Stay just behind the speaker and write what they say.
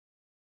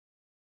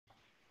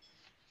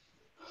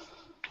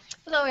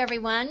Hello,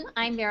 everyone.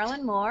 I'm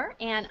Marilyn Moore,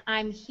 and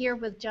I'm here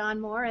with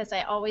John Moore, as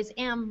I always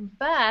am,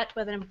 but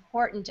with an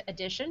important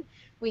addition.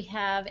 We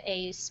have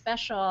a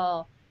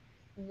special,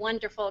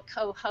 wonderful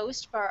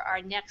co-host for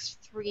our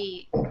next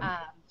three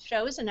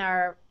shows in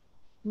our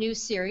new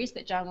series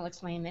that John will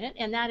explain in a minute,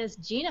 and that is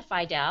Gina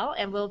Fidel,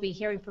 and we'll be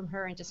hearing from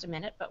her in just a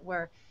minute, but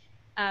we're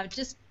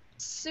just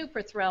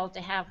super thrilled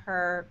to have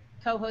her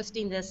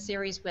co-hosting this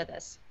series with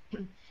us.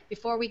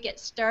 Before we get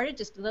started,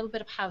 just a little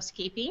bit of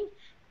housekeeping.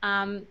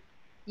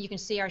 You can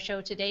see our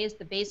show today is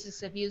the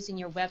basics of using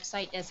your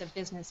website as a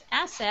business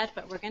asset,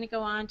 but we're going to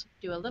go on to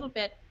do a little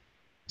bit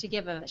to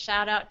give a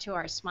shout out to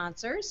our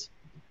sponsors.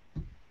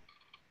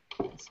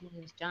 As soon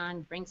as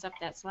John brings up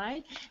that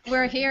slide.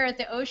 We're here at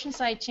the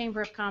Oceanside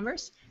Chamber of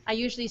Commerce. I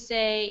usually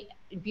say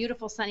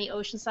beautiful sunny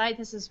Oceanside.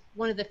 This is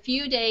one of the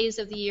few days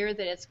of the year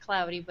that it's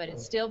cloudy, but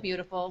it's still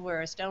beautiful.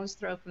 We're a stone's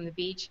throw from the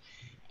beach.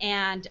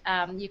 And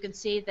you can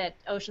see that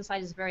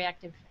Oceanside is a very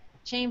active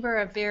chamber,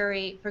 a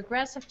very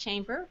progressive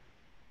chamber.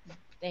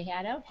 They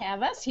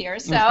have us here,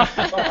 so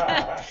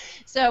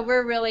so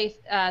we're really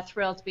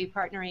thrilled to be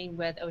partnering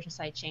with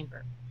Oceanside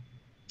Chamber.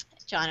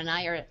 John and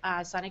I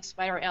are Sonic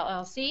Spider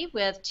LLC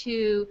with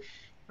two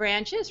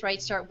branches, Right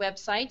Start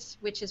Websites,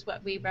 which is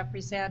what we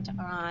represent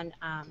on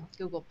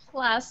Google+,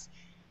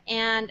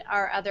 and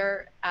our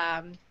other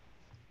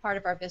part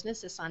of our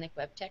business is Sonic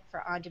Web Tech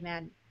for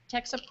on-demand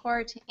tech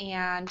support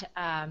and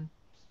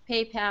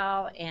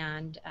PayPal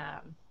and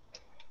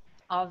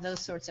all of those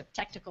sorts of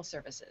technical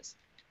services.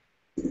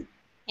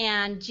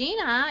 And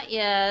Gina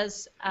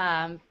is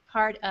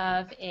part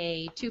of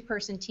a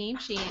two-person team.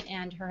 She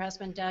and her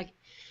husband Doug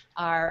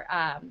are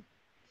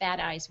Bad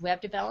Eyes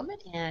Web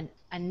Development in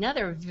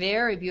another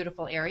very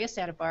beautiful area,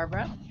 Santa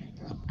Barbara,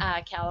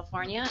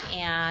 California,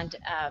 and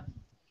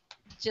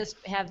just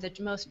have the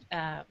most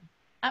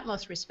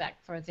utmost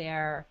respect for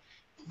their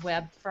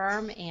web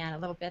firm and a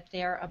little bit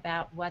there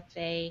about what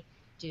they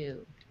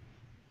do.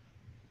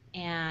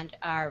 And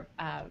our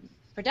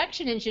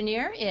production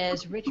engineer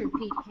is Richard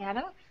Pete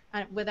Hanna.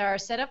 With our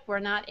setup, we're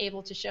not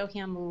able to show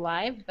him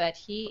live, but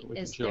he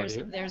is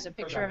there's a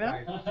picture of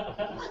him.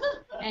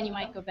 And you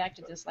might go back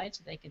to this slide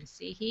so they can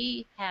see.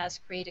 He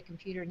has created a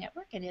computer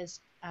network in his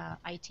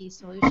IT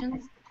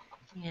solutions,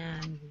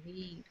 and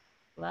we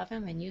love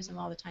him and use him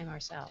all the time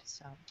ourselves.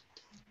 So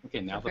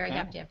okay, now we're very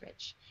happy to have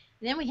Rich.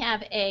 And then we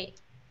have a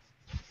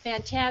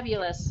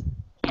fantabulous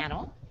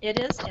panel. It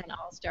is an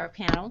all-star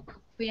panel.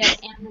 We have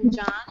Ammon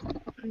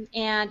John,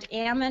 and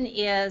Ammon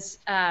is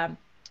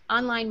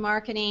online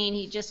marketing.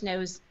 He just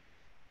knows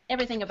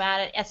everything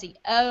about it.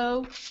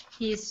 SEO.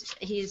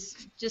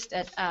 He's just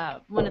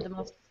one of the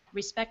most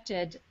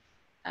respected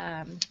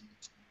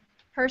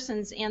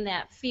persons in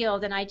that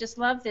field. And I just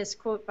love this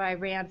quote by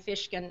Rand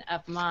Fishkin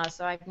of Moz,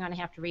 so I'm going to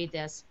have to read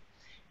this.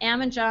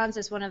 Ammon Johns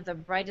is one of the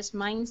brightest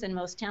minds and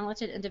most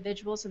talented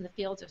individuals in the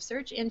fields of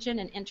search engine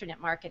and internet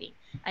marketing.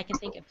 I can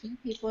think of few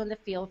people in the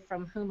field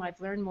from whom I've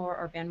learned more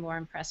or been more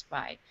impressed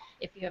by.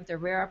 If you have the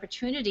rare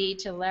opportunity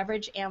to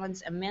leverage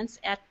Ammon's immense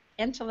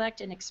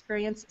intellect and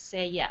experience,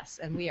 say yes.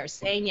 And we are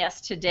saying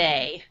yes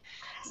today.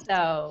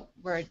 So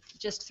we're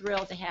just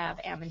thrilled to have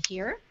Ammon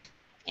here.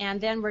 And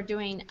then we're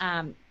doing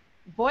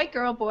boy,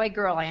 girl,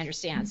 I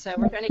understand. So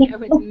we're going to go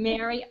with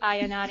Mary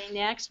Ionati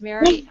next.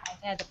 Mary, I've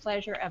had the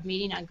pleasure of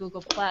meeting on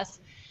Google+.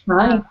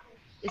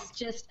 It's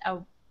just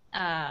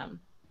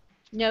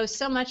knows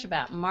so much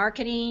about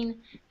marketing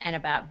and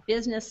about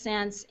business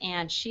sense,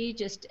 and she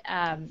just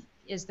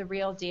is the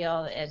real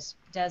deal.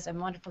 Does a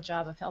wonderful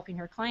job of helping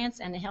her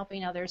clients and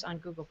helping others on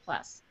Google+.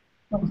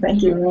 Oh,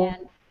 thank you.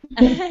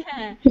 And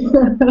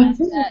last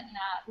but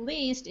not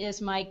least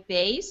is Mike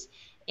Bays,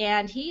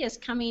 and he is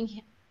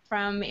coming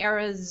from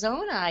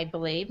Arizona, I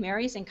believe.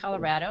 Mary's in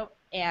Colorado,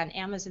 and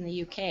Emma's in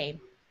the UK.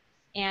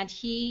 And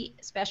he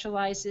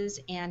specializes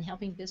in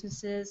helping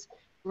businesses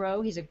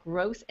grow. He's a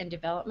growth and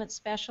development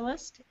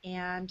specialist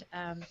and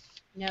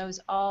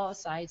knows all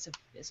sides of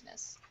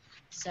business.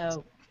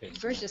 So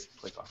we're just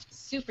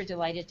super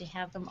delighted to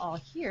have them all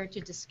here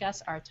to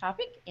discuss our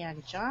topic.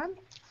 And John,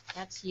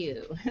 that's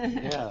you.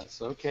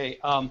 Yes, okay.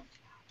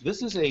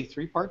 This is a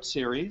three-part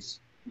series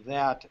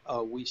that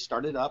we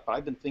started up.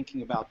 I've been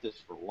thinking about this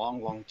for a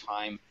long, long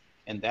time,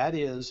 and that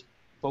is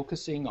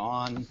focusing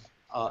on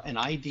an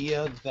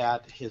idea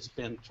that has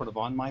been sort of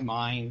on my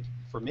mind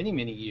for many,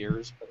 many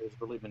years, but has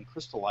really been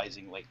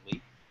crystallizing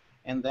lately,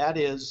 and that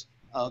is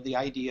the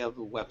idea of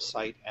a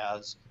website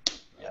as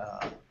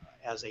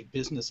a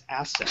business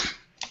asset.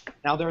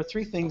 Now, there are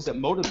three things that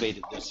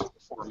motivated this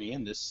for me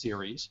in this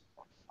series.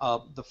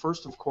 The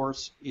first, of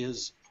course,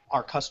 is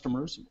our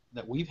customers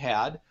that we've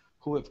had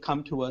who have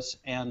come to us,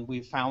 and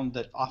we've found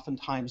that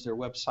oftentimes their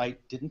website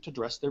didn't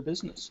address their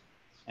business.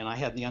 And I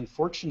had the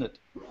unfortunate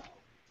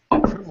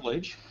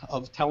privilege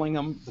of telling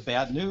them the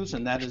bad news,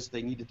 and that is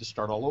they needed to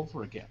start all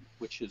over again,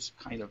 which is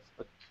kind of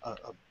a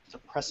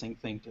depressing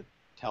thing to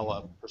tell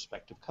a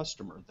prospective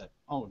customer that,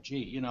 oh,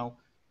 gee, you know,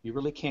 you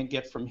really can't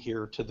get from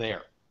here to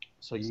there,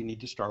 so you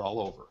need to start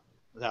all over.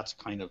 That's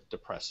kind of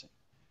depressing,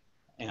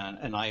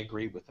 and I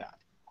agree with that.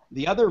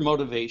 The other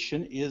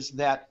motivation is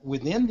that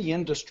within the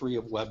industry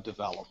of web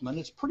development,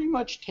 it's pretty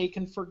much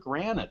taken for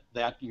granted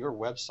that your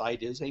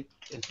website is a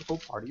integral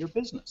part of your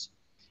business.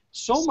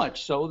 So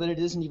much so that it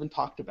isn't even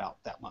talked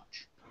about that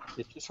much.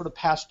 It's just sort of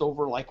passed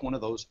over like one of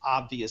those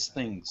obvious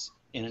things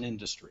in an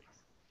industry.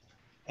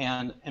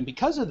 And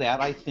because of that,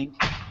 I think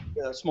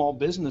small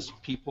business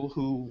people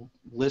who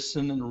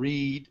listen and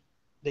read,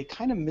 they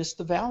kind of miss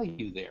the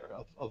value there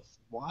of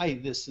why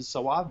this is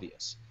so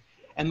obvious.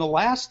 And the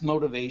last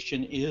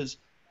motivation is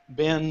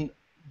been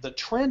the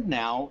trend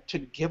now to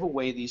give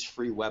away these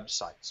free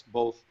websites,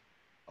 both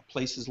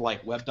places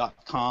like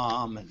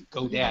web.com and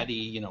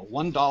GoDaddy,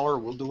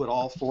 $1 will do it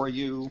all for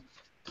you,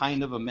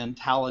 kind of a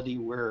mentality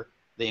where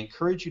they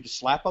encourage you to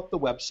slap up the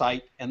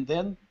website and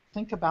then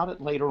think about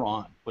it later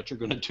on, what you're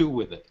going to do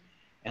with it.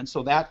 And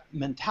so that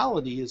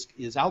mentality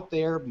is out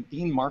there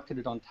being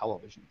marketed on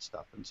television and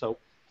stuff. And so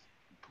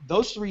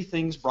those three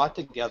things brought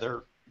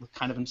together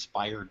kind of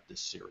inspired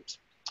this series.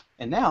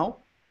 And now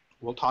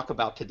we'll talk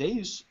about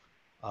today's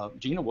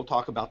Gina will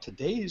talk about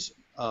today's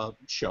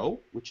show,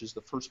 which is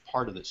the first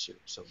part of this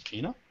series. So,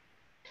 Gina?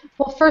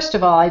 Well, first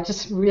of all, I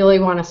just really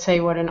want to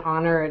say what an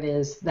honor it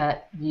is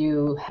that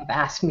you have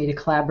asked me to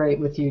collaborate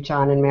with you,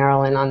 John and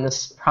Marilyn, on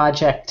this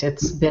project.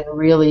 It's been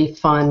really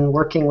fun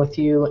working with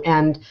you.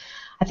 And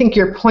I think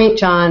your point,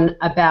 John,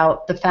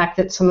 about the fact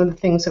that some of the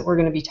things that we're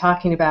going to be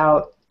talking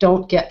about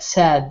don't get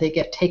said. They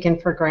get taken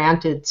for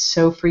granted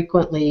so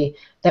frequently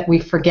that we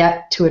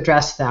forget to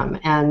address them.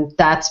 And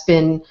that's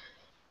been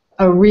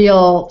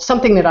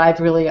something that I've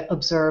really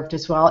observed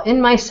as well.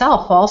 In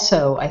myself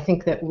also, I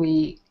think that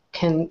we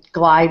can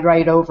glide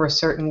right over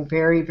certain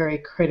very, very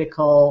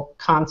critical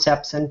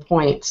concepts and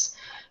points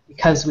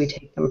because we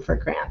take them for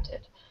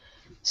granted.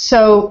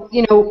 So,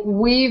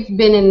 we've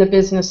been in the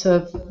business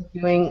of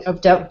doing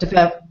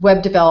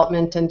web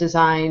development and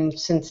design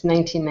since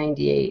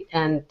 1998,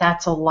 and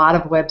that's a lot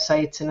of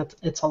websites and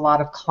it's a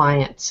lot of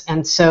clients.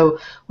 And so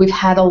we've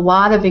had a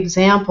lot of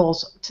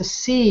examples to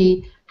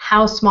see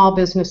how small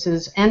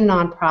businesses and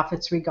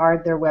nonprofits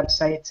regard their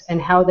websites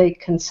and how they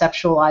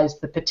conceptualize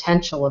the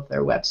potential of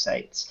their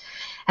websites.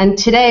 And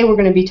today we're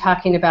going to be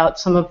talking about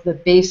some of the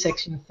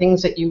basics,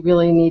 things that you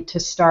really need to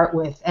start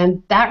with.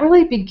 And that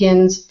really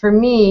begins, for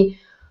me,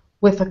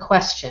 with a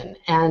question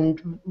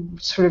and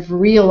sort of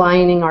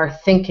realigning our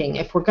thinking.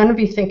 If we're going to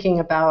be thinking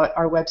about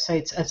our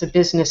websites as a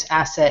business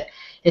asset,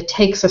 it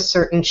takes a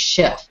certain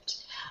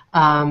shift.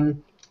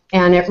 And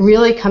it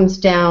really comes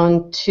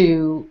down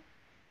to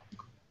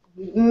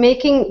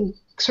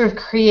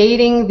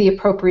creating the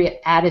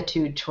appropriate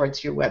attitude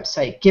towards your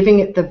website, giving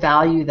it the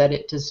value that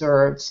it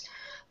deserves,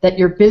 that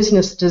your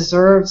business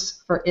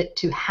deserves for it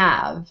to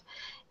have.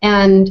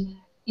 And,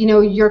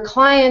 your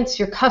clients,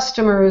 your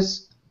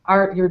customers,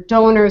 your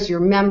donors,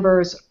 your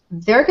members,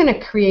 they're going to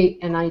create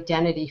an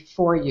identity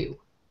for you.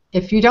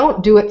 If you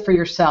don't do it for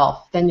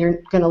yourself, then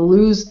you're going to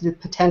lose the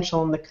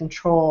potential and the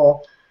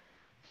control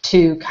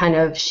to kind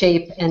of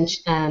shape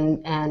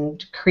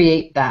and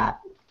create that.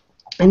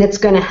 And it's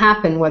going to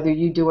happen whether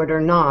you do it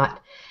or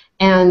not.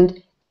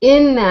 And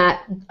in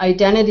that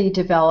identity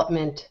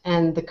development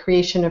and the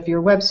creation of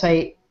your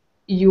website,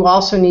 you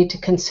also need to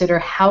consider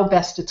how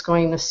best it's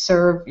going to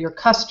serve your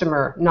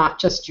customer, not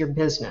just your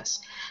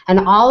business. And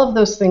all of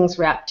those things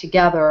wrapped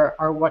together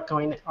are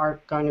going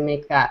to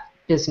make that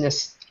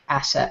business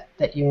asset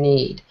that you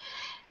need.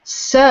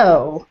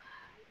 So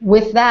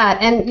with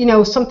that,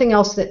 and something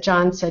else that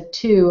John said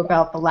too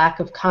about the lack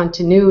of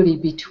continuity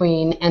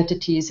between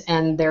entities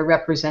and their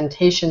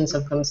representations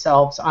of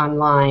themselves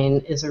online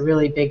is a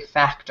really big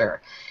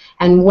factor.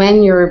 And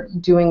when you're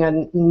doing a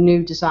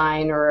new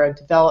design or a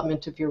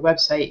development of your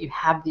website, you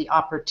have the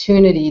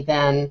opportunity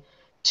then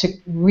to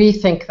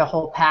rethink the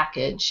whole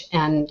package,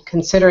 and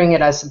considering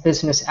it as a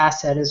business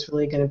asset is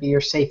really going to be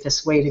your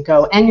safest way to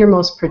go and your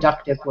most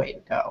productive way to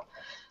go.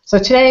 So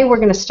today we're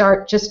going to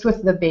start just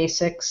with the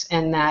basics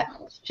and that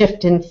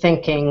shift in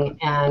thinking,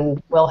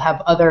 and we'll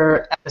have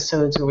other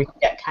episodes where we can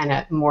get kind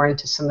of more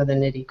into some of the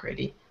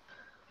nitty-gritty.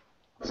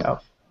 So,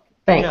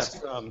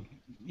 thanks.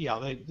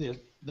 Yes,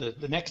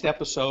 the next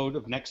episode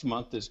of next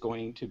month is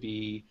going to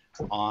be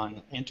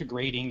on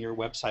integrating your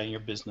website and your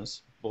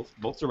business,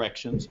 both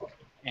directions.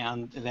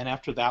 And then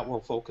after that, we'll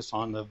focus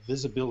on the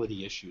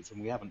visibility issues.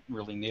 And we haven't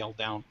really nailed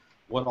down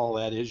what all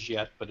that is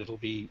yet, but it'll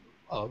be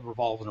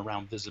revolving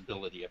around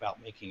visibility,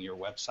 about making your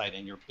website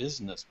and your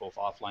business both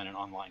offline and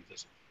online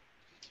visible.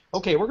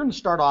 Okay, we're going to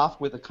start off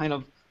with a kind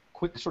of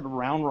quick sort of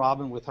round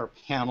robin with our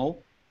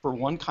panel for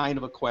one kind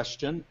of a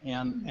question,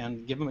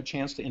 and give them a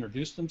chance to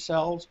introduce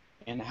themselves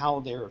and how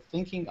they're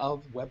thinking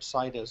of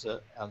website as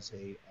a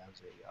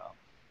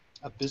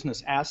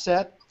business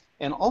asset.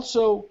 And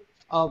also,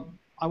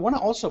 I want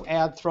to also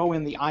throw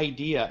in the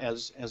idea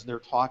as they're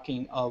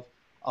talking of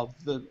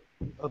the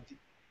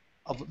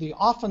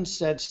often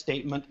said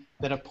statement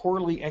that a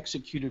poorly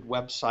executed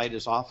website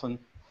is often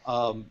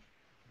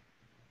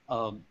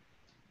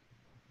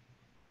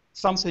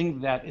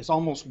something that is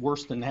almost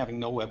worse than having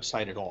no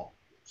website at all.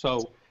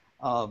 So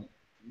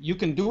you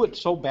can do it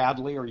so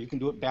badly, or you can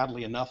do it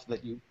badly enough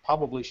that you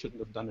probably shouldn't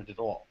have done it at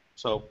all.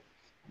 So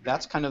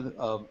that's kind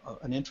of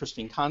an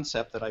interesting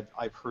concept that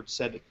I've heard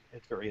said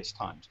at various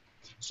times.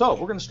 So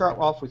we're going to start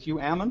off with you,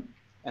 Ammon,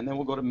 and then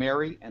we'll go to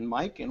Mary and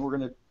Mike, and we're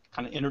going to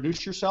kind of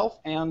introduce yourself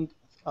and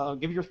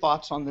give your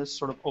thoughts on this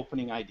sort of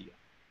opening idea.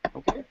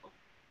 Okay?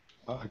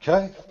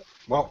 Okay.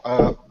 Well,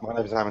 my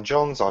name is Ammon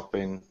Johns. I've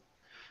been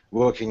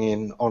working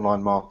in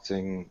online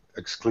marketing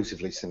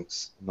exclusively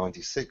since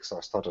 '96.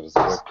 I started as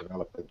a web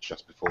developer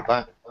just before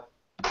that.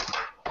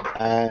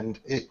 And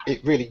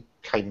it really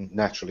came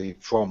naturally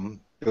from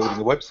building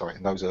a website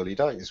in those early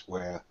days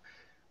where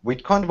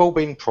we'd kind of all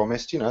been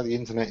promised, you know, the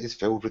internet is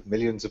filled with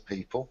millions of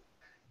people,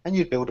 and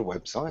you'd build a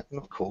website, and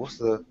of course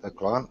the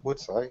client would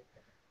say,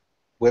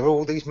 where are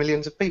all these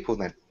millions of people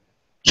then?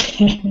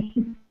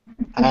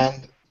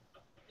 And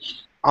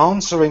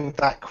answering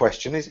that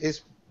question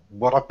is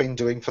what I've been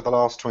doing for the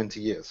last 20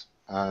 years.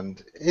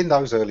 And in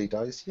those early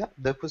days, yeah,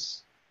 there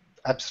was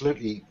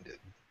absolutely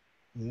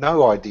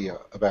no idea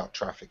about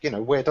traffic. You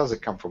know, where does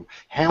it come from?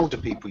 How do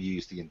people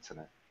use the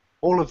internet?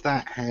 All of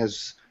that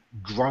has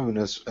grown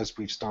as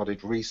we've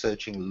started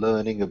researching,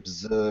 learning,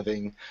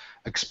 observing,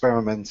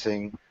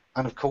 experimenting,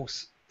 and of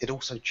course, it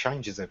also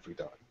changes every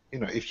day. You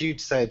know, if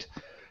you'd said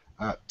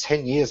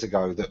 10 years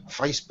ago that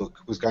Facebook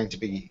was going to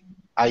be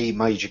a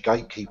major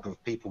gatekeeper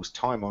of people's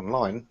time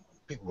online,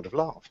 people would have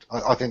laughed.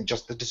 I think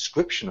just the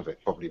description of it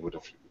probably would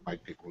have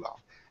made people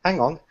laugh. Hang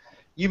on,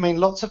 you mean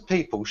lots of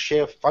people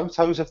share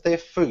photos of their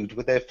food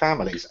with their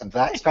families, and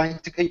that's going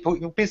to keep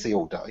you busy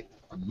all day?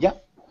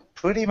 Yep,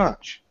 pretty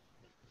much.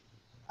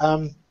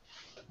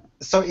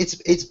 So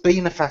it's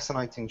been a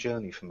fascinating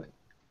journey for me.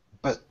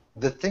 But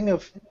the thing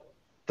of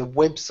the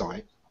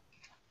website,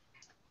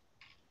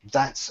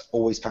 that's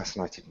always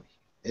fascinated me.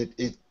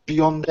 It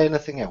beyond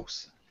anything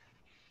else.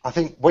 I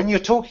think when you're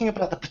talking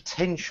about the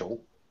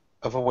potential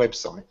of a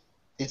website,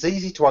 it's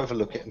easy to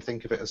overlook it and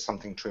think of it as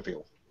something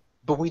trivial.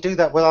 But we do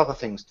that with other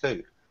things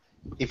too.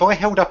 If I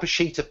held up a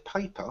sheet of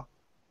paper,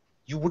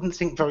 you wouldn't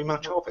think very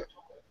much of it.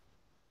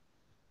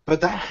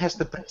 But that has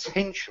the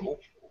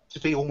potential to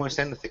be almost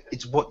anything.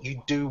 It's what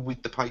you do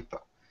with the paper.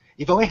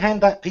 If I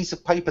hand that piece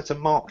of paper to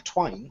Mark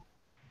Twain,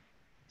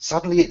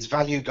 suddenly its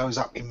value goes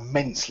up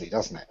immensely,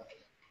 doesn't it?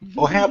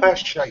 Or how about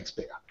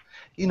Shakespeare?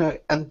 You know,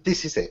 and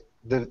this is it.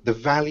 The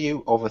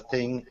value of a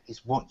thing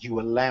is what you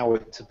allow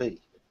it to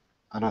be.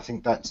 And I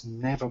think that's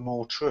never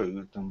more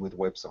true than with a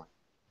website.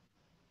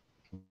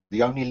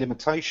 The only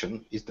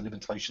limitation is the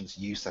limitations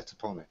you set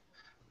upon it.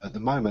 At the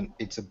moment,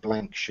 it's a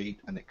blank sheet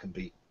and it can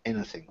be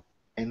anything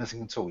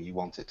at all you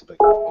want it to be.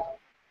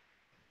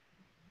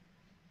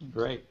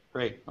 Great,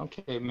 great.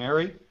 Okay,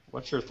 Mary,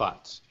 what's your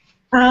thoughts?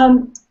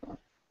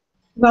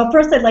 Well,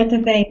 first I'd like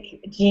to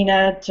thank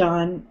Gina,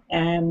 John,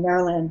 and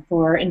Marilyn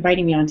for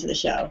inviting me onto the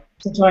show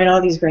to join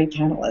all these great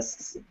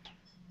panelists.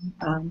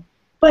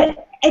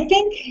 But I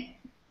think,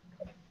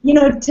 you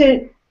know,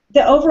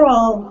 the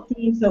overall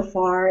theme so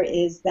far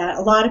is that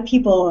a lot of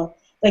people,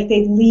 like,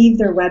 they leave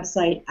their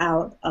website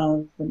out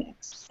of the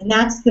mix. And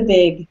that's the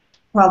big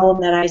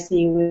problem that I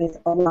see with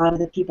a lot of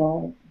the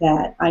people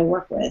that I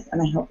work with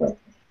and I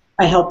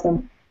help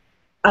them.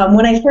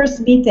 When I first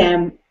meet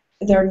them,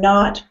 they're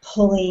not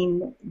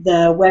pulling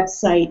the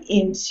website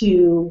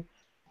into,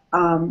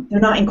 they're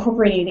not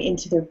incorporating it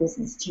into their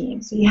business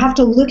team. So you have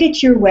to look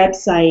at your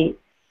website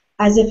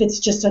as if it's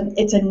just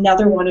it's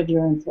another one of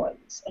your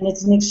employees. And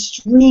it's an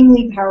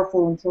extremely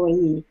powerful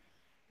employee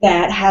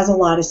that has a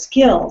lot of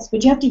skills,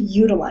 but you have to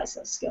utilize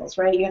those skills,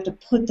 right? You have to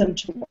put them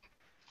to work.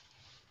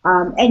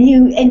 And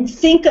you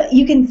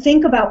can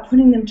think about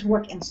putting them to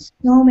work in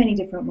so many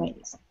different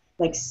ways,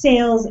 like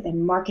sales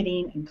and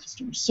marketing and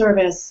customer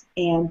service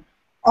and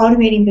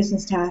automating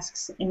business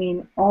tasks. I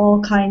mean,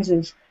 all kinds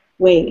of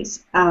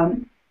ways.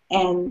 And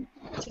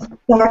to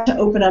start to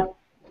open up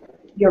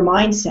your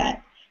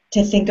mindset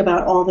to think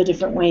about all the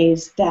different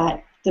ways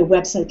that the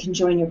website can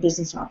join your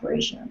business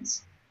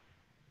operations.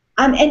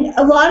 And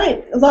a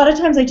lot of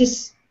times I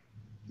just,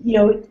 you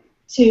know,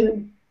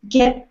 to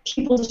get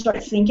people to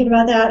start thinking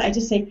about that, I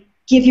just say,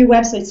 give your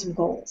website some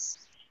goals.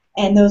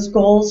 And those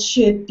goals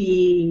should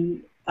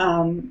be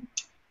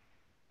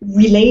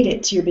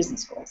related to your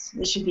business goals.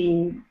 They should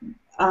be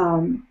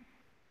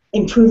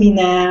improving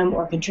them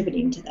or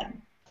contributing to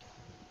them.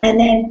 And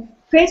then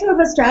create sort of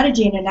a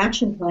strategy and an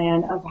action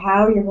plan of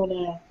how you're going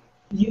to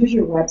use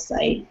your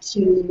website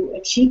to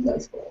achieve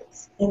those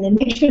goals. And then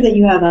make sure that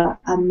you have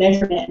a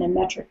measurement and a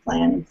metric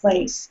plan in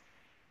place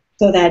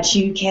so that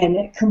you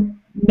can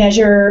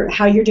measure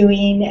how you're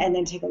doing and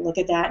then take a look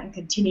at that and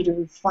continue to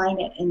refine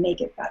it and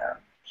make it better.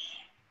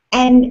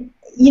 And,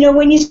 you know,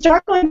 when you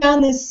start going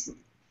down this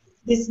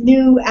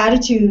new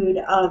attitude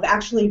of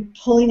actually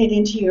pulling it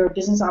into your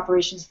business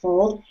operations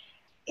fold,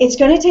 it's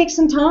going to take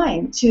some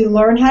time to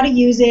learn how to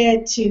use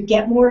it, to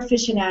get more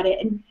efficient at it,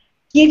 and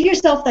give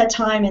yourself that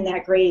time and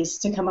that grace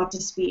to come up to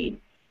speed.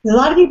 A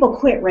lot of people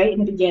quit right in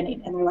the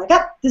beginning, and they're like,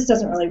 oh, this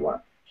doesn't really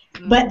work.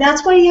 But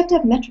that's why you have to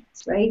have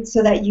metrics, right,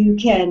 so that you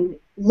can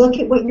look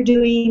at what you're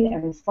doing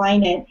and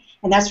refine it,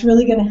 and that's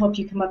really going to help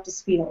you come up to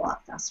speed a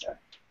lot faster.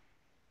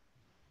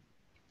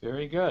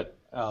 Very good.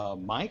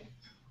 Mike,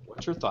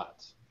 what's your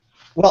thoughts?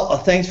 Well,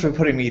 thanks for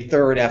putting me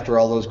third after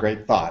all those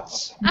great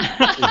thoughts.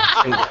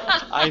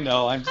 I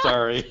know, I'm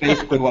sorry.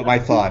 Basically what my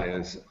thought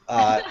is.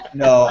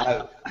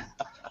 No,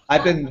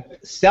 I've been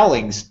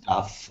selling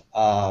stuff,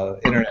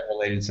 internet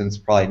related, since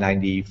probably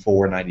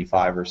 94,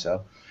 95 or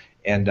so.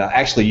 And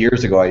actually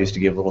years ago I used to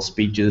give little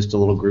speeches to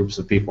little groups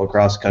of people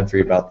across the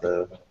country about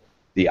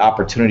the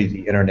opportunity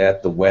the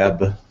internet, the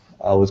web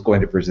was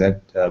going to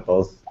present,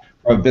 both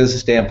from a business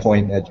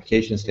standpoint and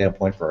education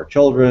standpoint for our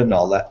children,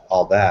 all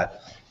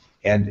that.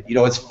 And you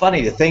know, it's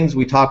funny, the things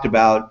we talked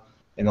about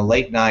in the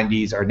late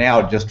 90s are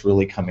now just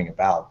really coming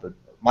about. But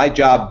my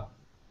job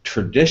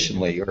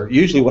traditionally, or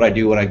usually what I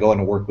do when I go in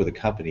to work with a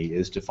company,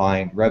 is to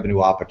find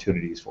revenue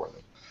opportunities for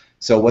them.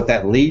 So what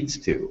that leads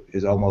to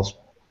is almost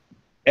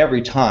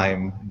every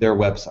time their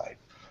website.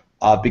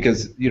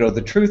 Because you know,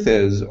 the truth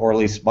is, or at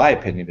least my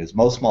opinion is,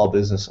 most small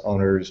business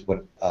owners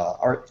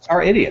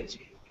are idiots.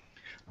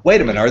 Wait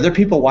a minute, are there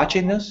people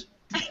watching this?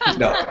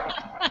 No.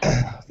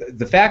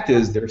 The fact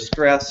is, they're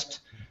stressed.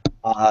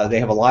 They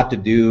have a lot to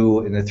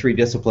do in the three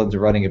disciplines of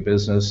running a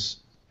business.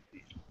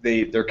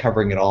 They're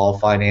covering it all: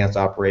 finance,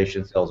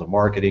 operations, sales, and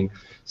marketing.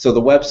 So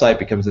the website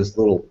becomes this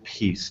little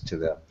piece to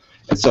them.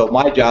 And so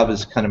my job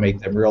is to kind of make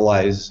them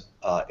realize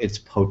its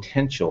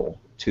potential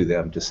to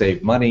them to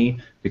save money,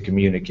 to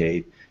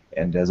communicate.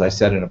 And as I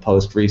said in a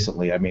post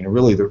recently, I mean,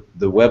 really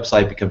the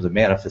website becomes a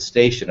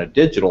manifestation, a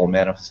digital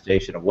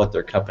manifestation of what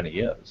their company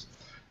is.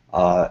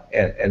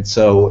 And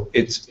so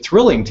it's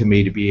thrilling to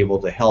me to be able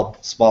to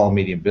help small and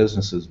medium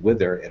businesses with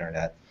their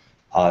internet,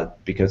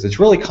 because it's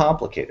really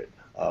complicated,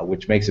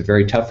 which makes it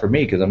very tough for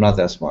me because I'm not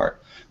that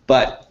smart.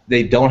 But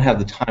they don't have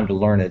the time to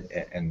learn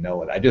it and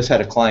know it. I just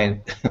had a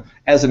client,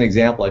 as an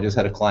example, I just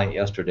had a client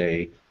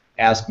yesterday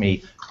ask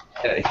me,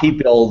 he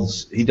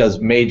does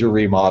major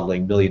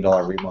remodeling, $1 billion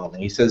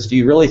remodeling. He says, do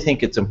you really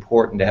think it's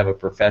important to have a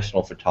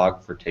professional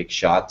photographer take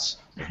shots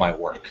of my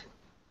work?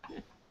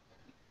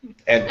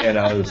 And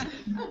I was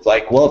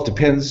like, well, it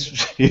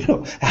depends, you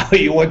know, how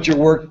you want your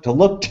work to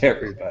look to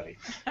everybody.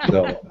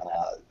 So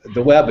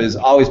the web has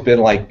always been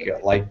like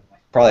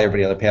probably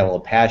everybody on the panel, a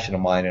passion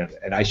of mine,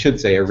 and I should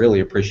say I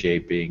really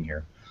appreciate being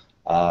here.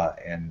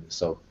 And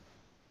so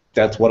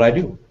that's what I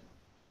do.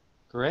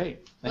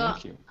 Great,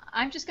 thank you.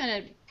 I'm just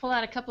going to pull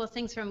out a couple of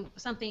things from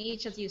something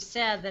each of you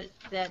said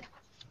that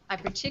I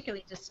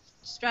particularly just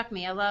struck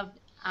me. I loved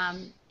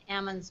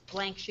Ammon's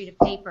blank sheet of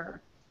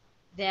paper,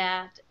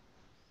 that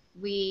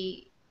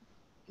we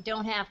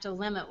don't have to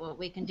limit what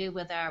we can do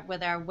with our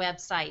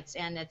websites,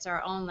 and it's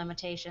our own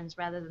limitations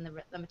rather than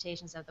the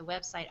limitations of the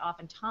website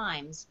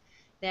oftentimes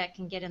that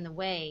can get in the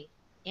way.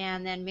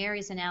 And then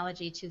Mary's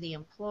analogy to the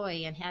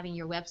employee and having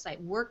your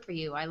website work for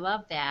you, I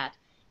love that.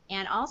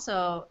 And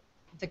also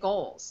the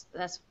goals.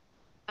 That's,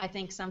 I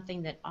think,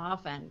 something that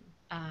often,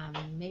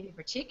 maybe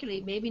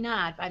particularly, maybe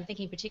not, but I'm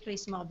thinking particularly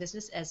small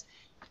business, as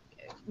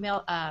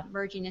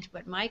merging into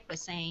what Mike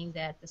was saying,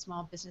 that the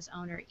small business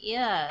owner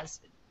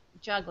is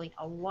juggling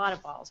a lot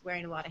of balls,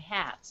 wearing a lot of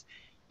hats,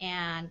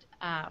 and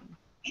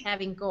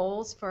having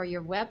goals for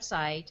your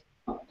website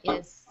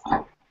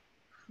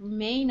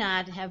may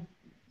not have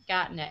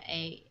gotten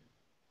I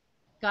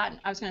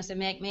was going to say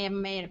may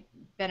have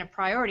been a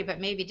priority, but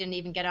maybe didn't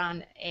even get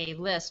on a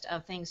list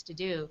of things to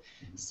do.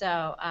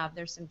 So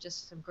there's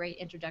just some great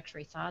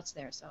introductory thoughts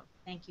there. So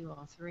thank you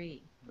all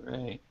three.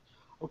 Great.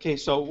 Okay,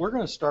 so we're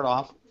going to start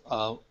off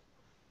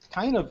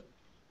kind of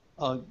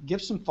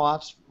give some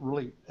thoughts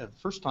really at the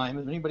first time.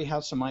 If anybody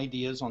has some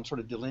ideas on sort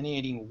of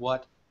delineating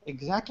what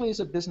exactly is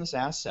a business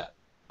asset.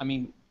 I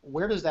mean,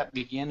 where does that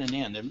begin and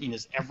end? I mean,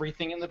 is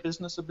everything in the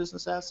business a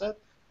business asset?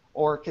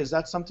 Or is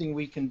that something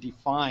we can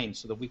define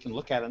so that we can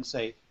look at it and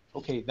say,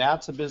 okay,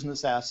 that's a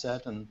business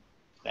asset and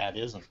that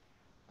isn't?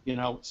 You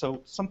know,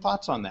 so some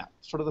thoughts on that,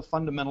 sort of the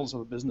fundamentals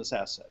of a business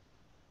asset.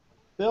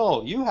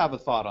 Bill, you have a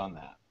thought on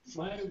that.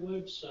 My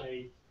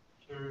website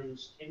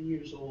turns 10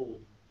 years old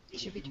in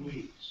 2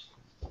 weeks.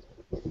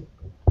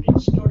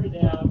 It started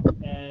out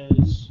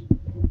as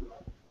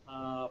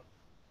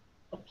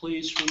a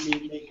place for me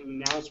to make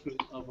an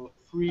announcement of a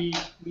free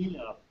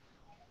meetup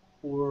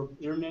for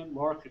internet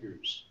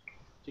marketers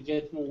to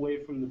get them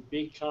away from the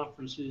big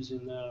conferences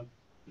in the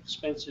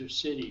expensive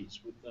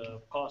cities with the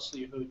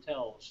costly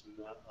hotels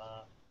and the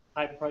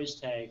high price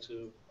tags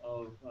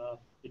of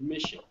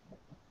admission.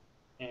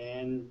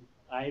 And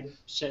I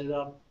set it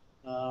up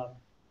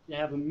to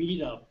have a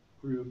meetup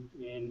group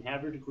in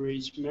Havre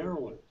Grace,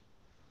 Maryland.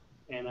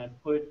 And I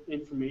put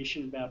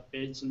information about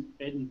bed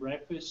and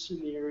breakfasts in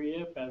the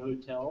area, about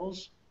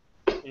hotels,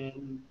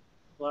 and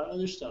a lot of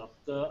other stuff.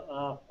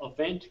 The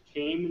event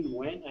came and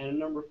went. I had a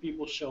number of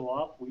people show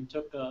up. We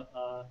took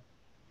a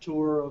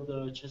tour of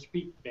the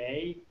Chesapeake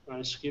Bay on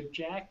a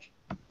skipjack,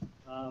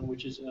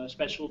 which is a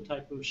special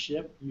type of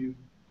ship you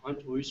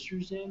hunt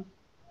oysters in.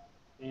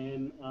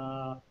 And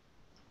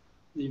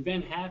the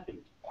event happened,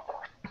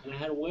 and I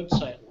had a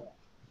website left,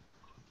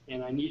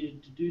 and I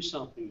needed to do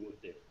something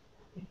with it.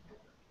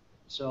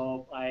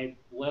 So I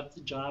left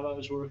the job I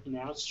was working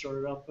out,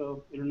 started up an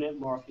internet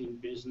marketing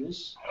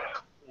business,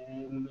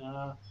 and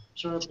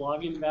started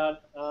blogging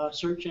about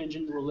search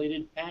engine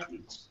related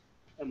patents.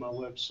 at my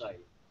website.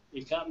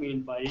 It got me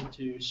invited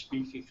to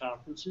speak at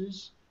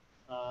conferences.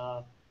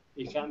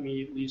 It got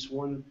me at least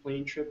one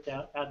plane trip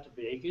out to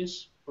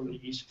Vegas from the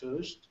East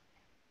Coast.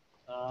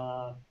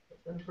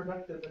 It's been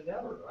productive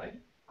endeavor, right?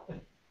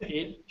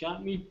 It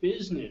got me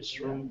business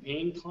from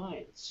paying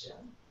clients. Yeah.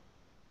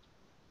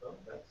 Well,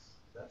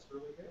 that's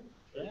really good.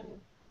 Yeah.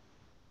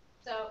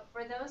 So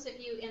for those of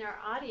you in our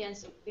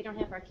audience, we don't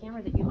have our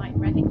camera, that you might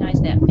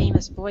recognize that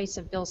famous voice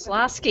of Bill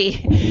Slosky,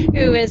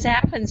 who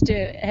happens to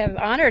have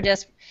honored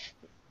us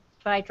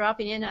by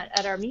dropping in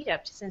at our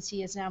meetup, since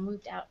he has now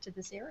moved out to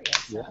this area.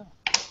 So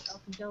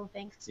welcome, Bill.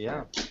 Thanks.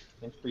 Yeah.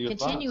 Thanks for your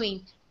Continuing.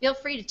 thoughts. Feel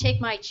free to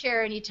take my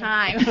chair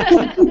anytime.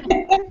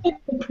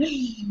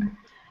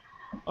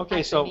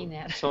 Okay, so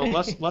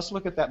let's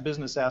look at that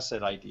business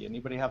asset idea.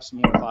 Anybody have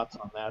some more thoughts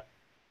on that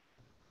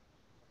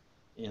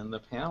in the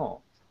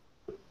panel?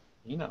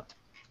 Nina,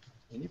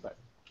 anybody?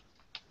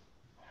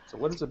 So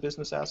what is a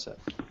business asset?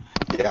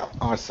 Yeah,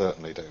 I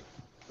certainly do.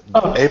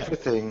 Oh.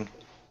 Everything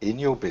in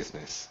your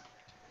business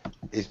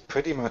is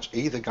pretty much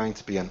either going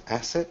to be an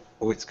asset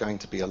or it's going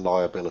to be a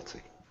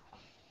liability.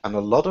 And a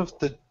lot of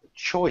the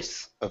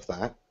choice of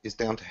that is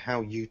down to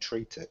how you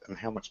treat it and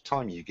how much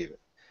time you give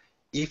it.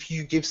 If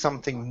you give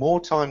something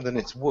more time than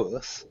it's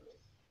worth,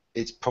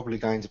 it's probably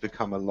going to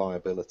become a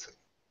liability.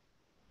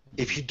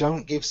 If you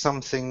don't give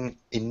something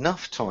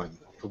enough time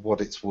for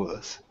what it's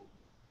worth,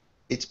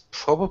 it's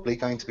probably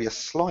going to be a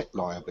slight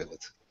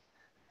liability.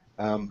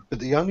 But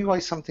the only way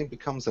something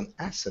becomes an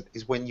asset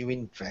is when you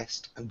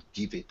invest and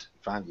give it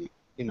value.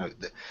 You know,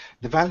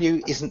 the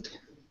value isn't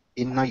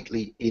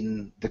innately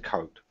in the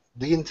code.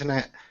 The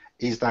internet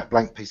is that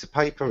blank piece of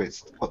paper.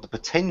 It's got the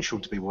potential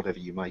to be whatever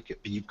you make it,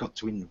 but you've got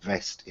to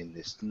invest in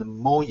this. And the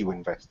more you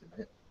invest in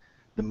it,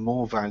 the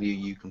more value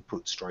you can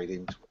put straight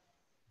into it.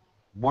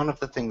 One of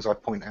the things I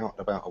point out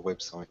about a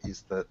website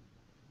is that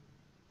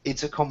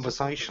it's a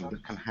conversation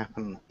that can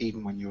happen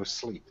even when you're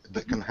asleep,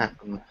 that can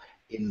happen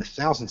in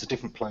thousands of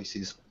different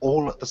places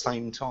all at the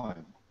same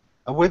time.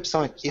 A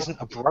website isn't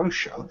a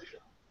brochure,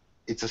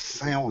 it's a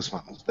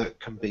salesman that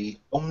can be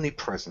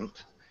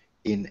omnipresent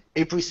in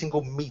every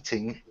single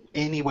meeting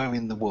anywhere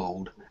in the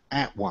world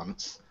at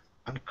once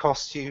and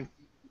cost you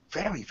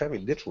very, very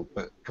little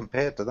but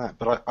compared to that.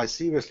 But I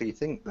seriously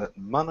think that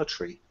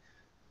monetary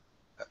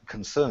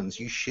concerns,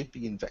 you should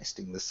be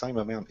investing the same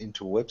amount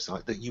into a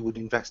website that you would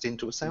invest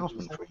into a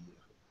salesman for a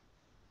year.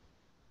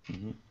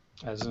 Mm-hmm.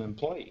 As an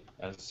employee,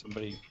 as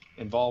somebody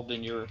involved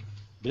in your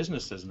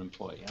business as an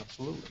employee,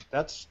 absolutely.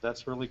 That's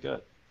really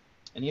good.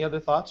 Any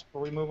other thoughts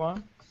before we move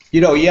on?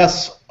 You know,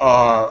 yes,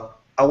 I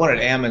wanted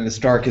Ammon to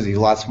start because he's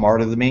a lot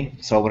smarter than me,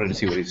 so I wanted to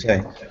see what he'd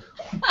say.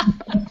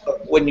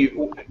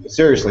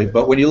 Seriously,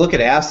 but when you look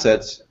at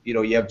assets, you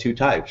know, you have two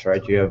types,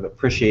 right? You have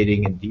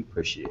appreciating and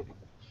depreciating.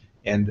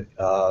 And,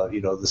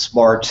 you know, the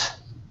smart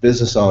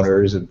business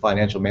owners and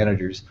financial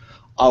managers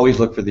always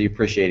look for the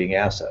appreciating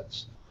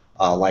assets,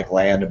 like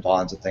land and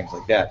bonds and things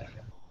like that.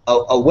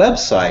 A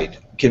website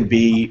can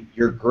be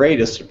your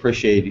greatest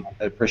appreciating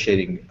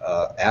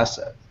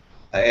asset,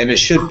 and it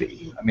should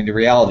be. I mean, the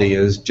reality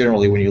is,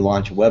 generally, when you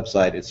launch a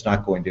website, it's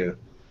not going to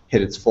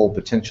hit its full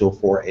potential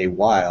for a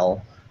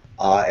while.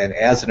 And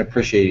as an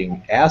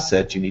appreciating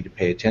asset, you need to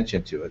pay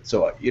attention to it.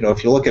 So, you know,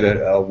 if you look at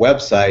a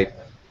website,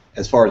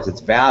 as far as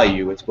its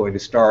value, it's going to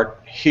start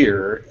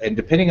here, and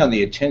depending on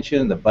the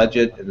attention, the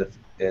budget,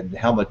 and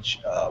how much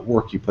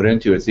work you put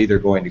into it, it's either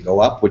going to go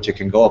up, which it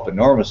can go up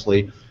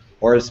enormously,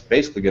 or it's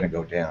basically going to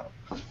go down.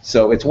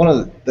 So it's one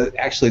of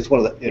it's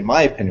one of the, in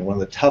my opinion, one of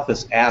the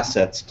toughest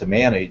assets to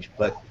manage,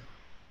 but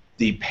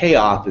the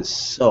payoff is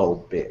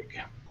so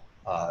big.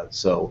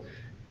 So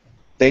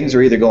things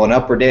are either going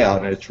up or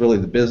down, and it's really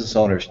the business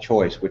owner's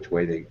choice which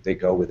way they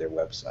go with their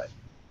website.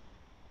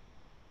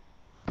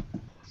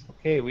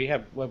 Okay, we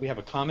have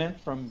a comment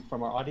from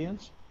our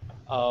audience.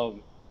 What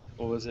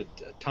was it,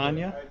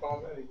 Tanya?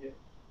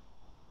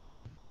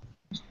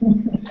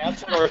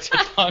 Answer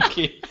to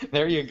donkey.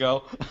 There you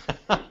go.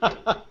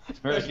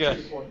 Very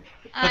good.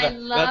 I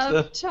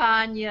love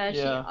Tanya.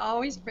 Yeah. She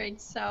always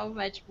brings so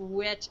much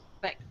wit,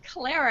 but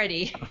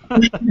clarity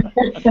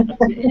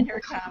in her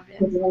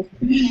comments.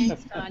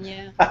 Thanks,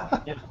 Tanya.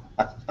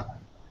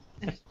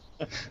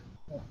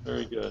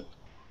 Very good.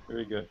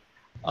 Very good.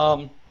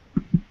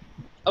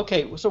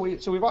 Okay, so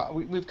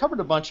we've covered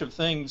a bunch of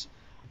things.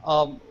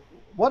 One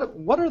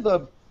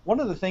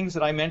of the things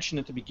that I mentioned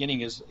at the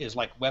beginning is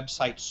like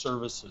website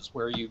services,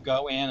 where you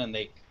go in and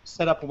they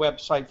set up a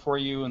website for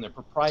you and they're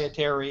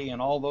proprietary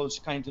and all those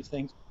kinds of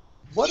things.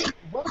 What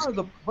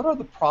are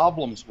the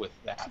problems with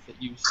that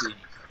you see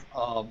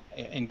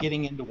in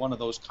getting into one of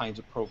those kinds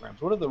of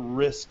programs? What are the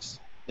risks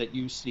that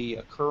you see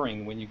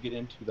occurring when you get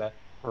into that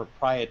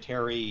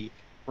proprietary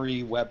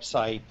free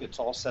website that's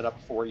all set up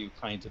for you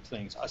kinds of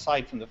things,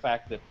 aside from the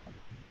fact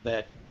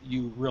that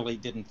you really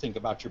didn't think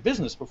about your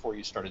business before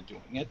you started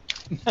doing it?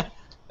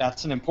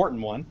 That's an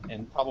important one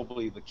and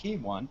probably the key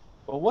one.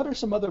 But what are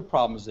some other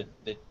problems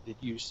that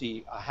you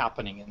see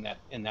happening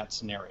in that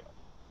scenario?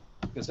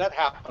 Because that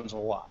happens a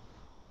lot.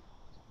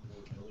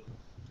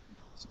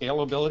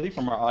 Scalability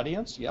from our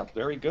audience. Yep,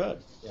 very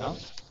good. Yeah.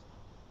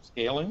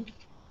 Scaling.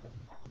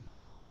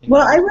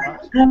 Well,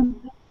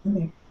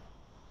 okay.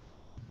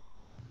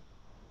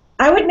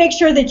 I would make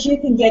sure that you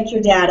can get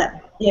your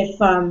data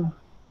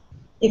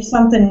if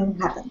something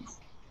happens.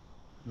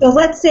 So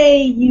let's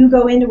say you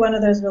go into one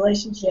of those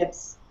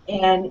relationships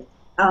and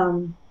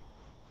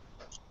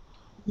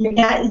you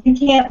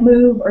can't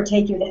move or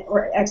take your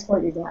or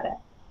export your data.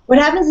 What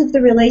happens if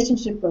the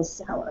relationship goes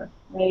sour,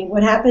 right?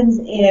 What happens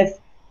if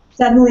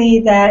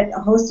suddenly that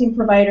hosting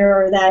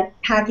provider or that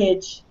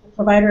package, the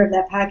provider of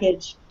that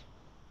package,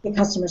 the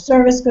customer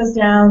service goes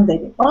down, they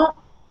get bought,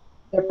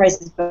 their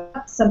prices go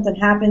up, something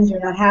happens, you're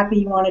not happy,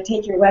 you want to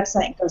take your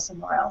website and go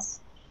somewhere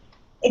else.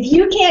 If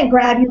you can't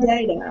grab your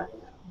data,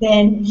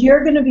 then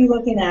you're going to be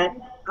looking at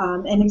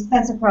an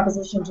expensive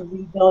proposition to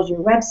rebuild your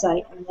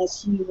website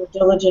unless you were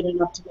diligent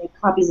enough to make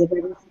copies of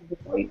everything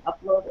before you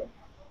uploaded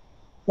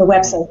the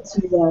website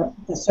to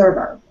the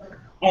server.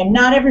 And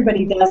not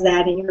everybody does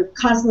that, and you're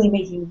constantly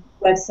making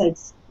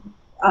websites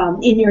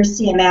in your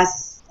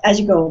CMS as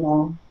you go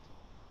along.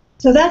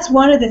 So that's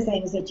one of the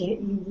things that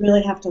you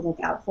really have to look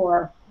out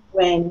for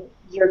when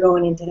you're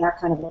going into that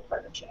kind of a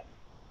partnership.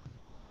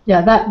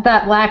 Yeah,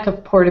 that lack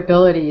of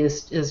portability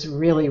is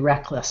really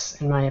reckless,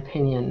 in my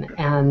opinion.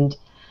 And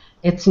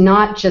it's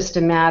not just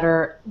a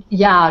matter,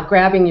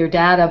 grabbing your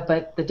data,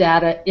 but the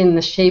data in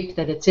the shape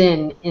that it's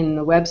in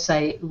the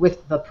website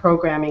with the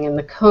programming and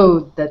the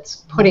code that's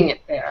putting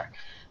it there.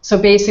 So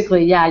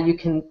basically, you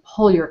can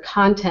pull your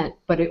content,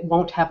 but it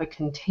won't have a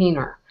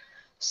container.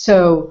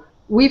 So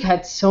we've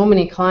had so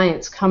many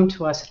clients come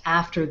to us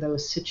after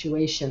those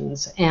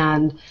situations,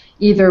 and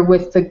either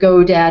with the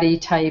GoDaddy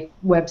type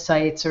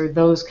websites or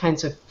those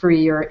kinds of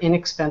free or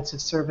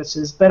inexpensive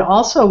services, but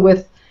also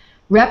with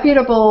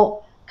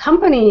reputable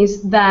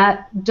companies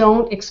that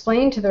don't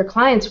explain to their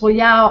clients,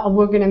 well,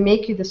 we're going to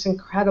make you this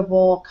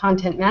incredible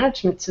content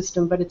management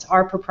system, but it's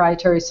our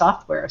proprietary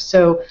software.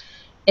 So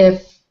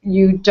if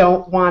you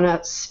don't want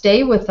to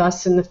stay with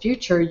us in the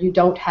future, you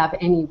don't have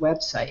any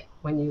website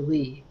when you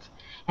leave.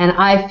 And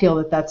I feel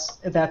that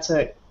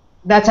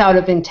that's out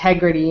of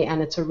integrity,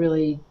 and it's a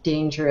really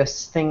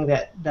dangerous thing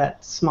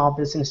that small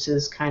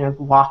businesses kind of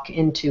walk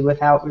into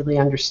without really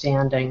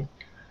understanding.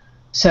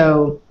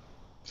 So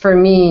for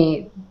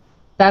me,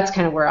 that's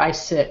kind of where I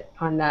sit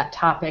on that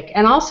topic.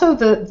 And also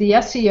the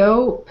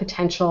SEO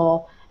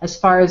potential, as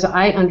far as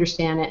I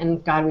understand it,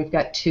 and God, we've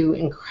got two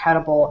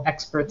incredible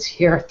experts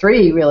here,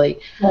 three really.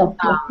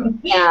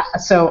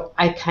 So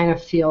I kind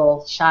of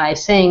feel shy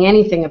saying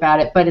anything about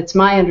it, but it's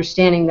my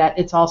understanding that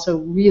it's also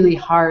really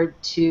hard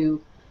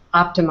to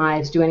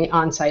optimize, do any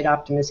on-site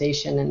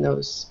optimization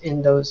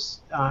in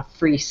those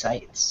free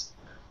sites.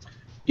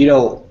 You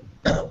know,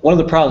 one of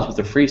the problems with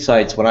the free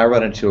sites, when I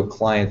run into a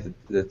client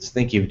that's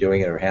thinking of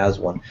doing it or has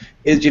one,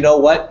 is, you know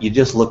what? You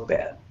just look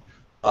bad.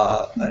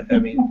 I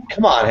mean,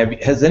 come on.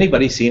 Has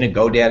anybody seen a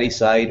GoDaddy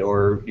site,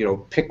 or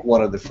pick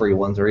one of the free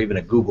ones, or even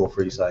a Google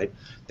free site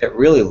that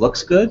really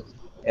looks good?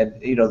 And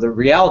the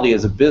reality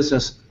is, a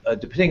business,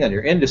 depending on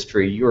your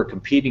industry, you are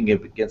competing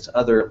against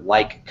other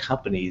like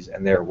companies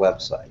and their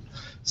website.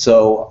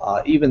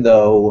 So even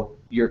though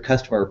your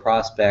customer,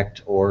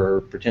 prospect,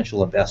 or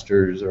potential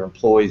investors or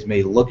employees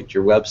may look at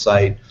your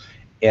website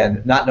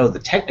and not know the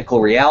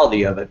technical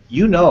reality of it,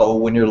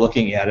 when you're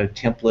looking at a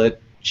template,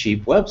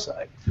 cheap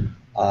website.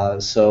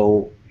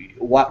 So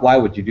why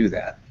would you do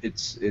that?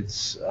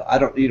 It's I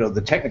don't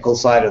the technical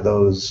side of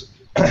those,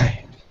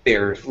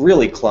 they're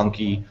really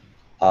clunky.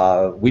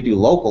 We do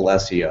local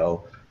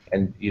SEO,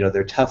 and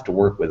they're tough to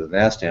work with in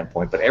that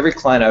standpoint. But every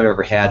client I've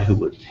ever had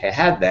who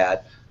had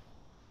that,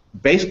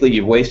 basically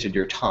you've wasted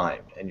your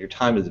time, and your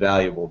time is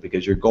valuable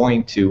because you're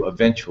going to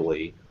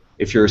eventually,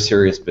 if you're a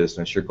serious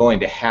business, you're going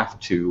to have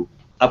to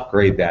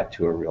upgrade that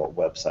to a real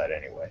website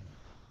anyway.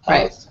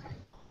 Right. So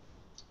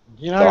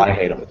I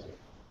hate them.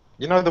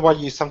 You know the way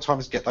you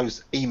sometimes get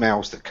those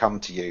emails that come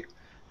to you,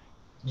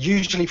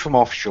 usually from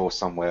offshore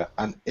somewhere,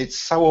 and it's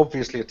so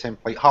obviously a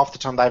template, half the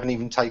time they haven't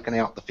even taken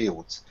out the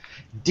fields.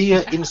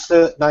 Dear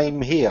insert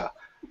name here,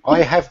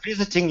 I have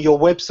visiting your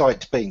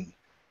website been.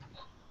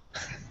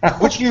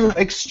 Would you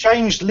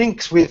exchange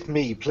links with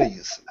me,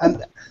 please?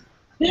 And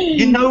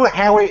you know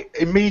how it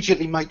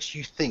immediately makes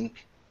you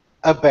think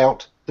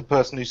about the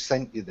person who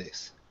sent you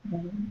this.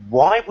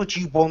 Why would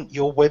you want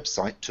your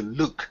website to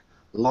look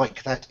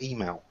like that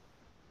email?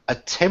 A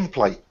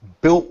template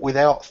built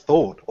without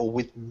thought or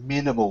with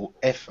minimal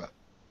effort.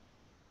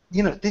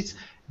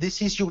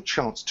 This is your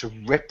chance to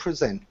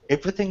represent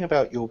everything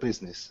about your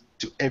business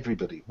to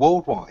everybody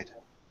worldwide.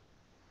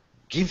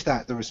 Give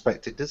that the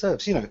respect it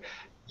deserves.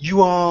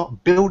 You are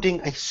building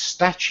a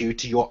statue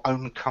to your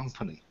own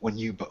company when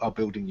you are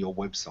building your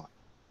website.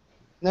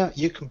 Now,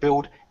 you can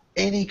build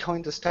any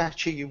kind of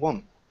statue you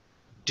want.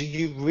 Do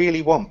you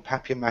really want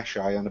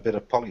papier-mâché and a bit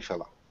of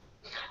polyfiller?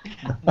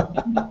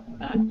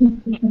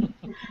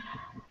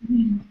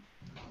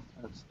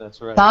 That's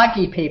right.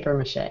 Soggy paper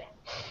mache.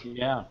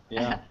 Yeah.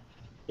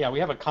 We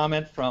have a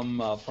comment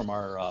from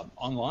our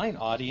online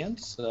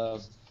audience,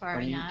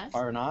 Farnaz.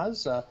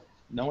 Farnaz.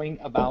 knowing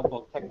about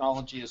both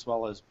technology as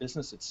well as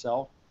business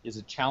itself is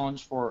a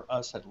challenge for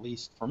us, at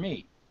least for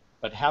me.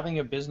 But having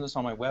a business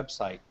on my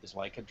website is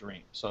like a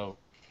dream. So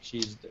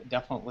she's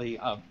definitely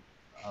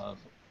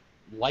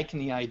liking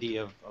the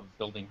idea of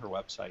building her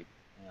website,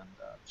 and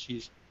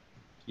she's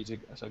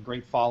a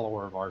great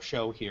follower of our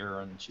show here,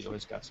 and she's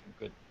always got some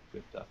good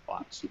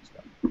thoughts and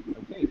stuff.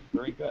 Okay,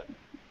 very good.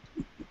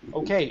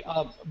 Okay,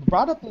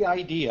 brought up the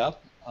idea,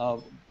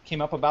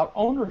 came up about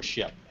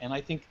ownership, and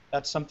I think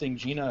that's something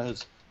Gina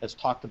has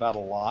talked about a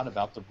lot,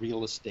 about the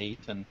real estate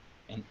and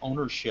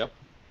ownership.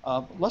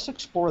 Let's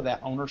explore that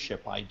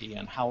ownership idea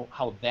and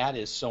how that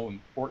is so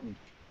important,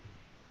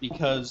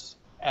 because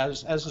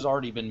as has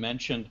already been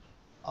mentioned,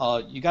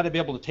 you got to be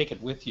able to take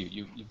it with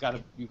you. You've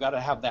got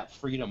to have that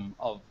freedom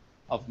of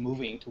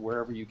moving to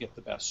wherever you get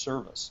the best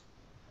service.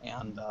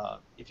 And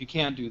if you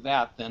can't do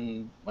that,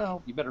 then,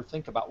 well, you better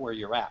think about where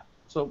you're at.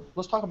 So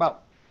let's talk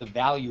about the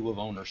value of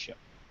ownership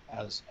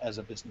as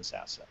a business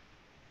asset.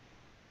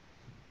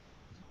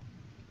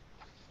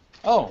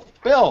 Oh,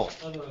 Bill.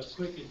 I have a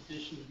quick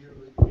addition here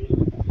with me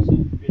because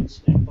it fits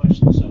that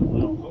question so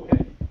well.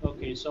 Okay.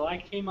 Okay, so I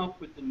came up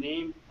with the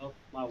name of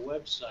my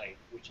website,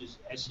 which is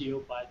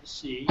SEO by the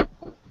Sea,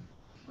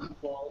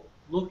 while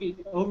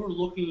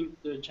overlooking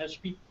the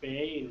Chesapeake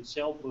Bay and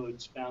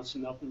sailboats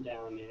bouncing up and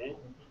down in it.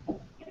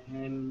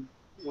 And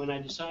when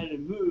I decided to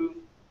move,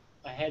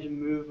 I had to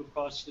move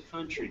across the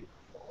country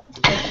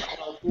to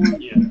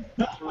California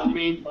to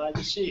remain by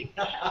the sea.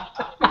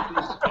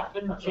 Because I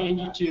couldn't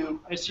change it to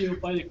SEO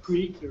by the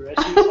creek or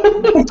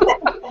SEO by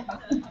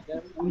the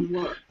that wouldn't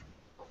work.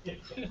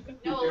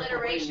 No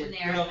alliteration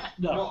there.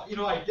 No.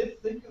 I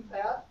did think of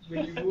that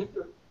when you moved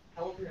to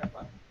California. I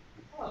thought,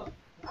 huh,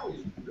 that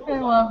was really I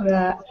love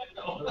that.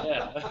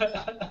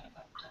 Yeah.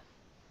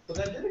 So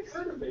that did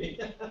occur to me.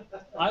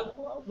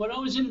 When I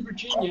was in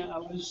Virginia, I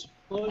was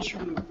closer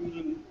to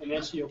being an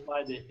SEO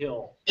by the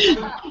hill.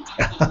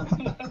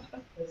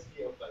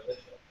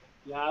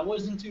 Yeah, I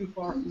wasn't too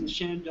far from the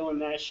Shenandoah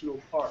National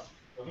Park.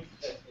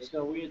 Okay.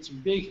 So we had some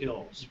big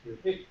hills.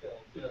 Big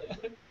hills, yeah.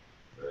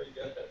 Very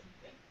good.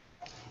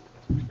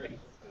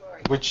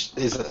 Which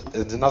is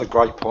another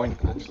great point,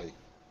 actually.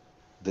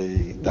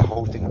 The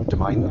whole thing of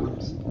domain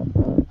names.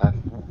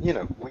 And,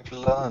 we've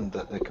learned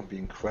that there can be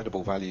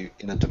incredible value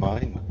in a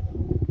domain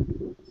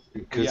name.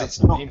 Because Yeah,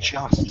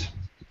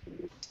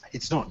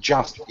 it's not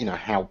just,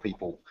 how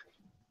people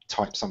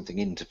type something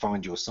in to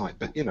find your site,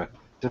 but,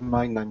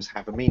 domain names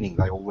have a meaning.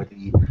 They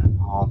already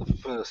are the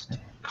first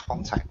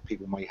contact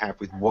people may have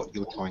with what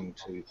you're trying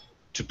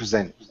to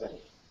present.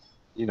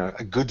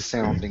 A good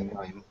sounding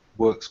name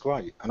works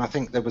great. And I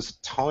think there was a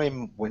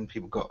time when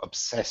people got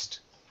obsessed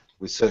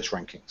with search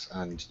rankings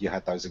and you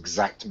had those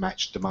exact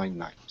match domain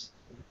names,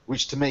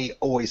 which to me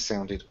always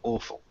sounded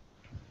awful.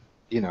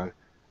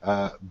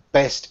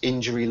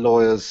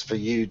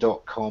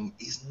 bestinjurylawyers4you.com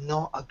is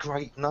not a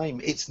great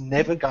name. It's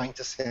never going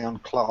to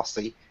sound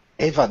classy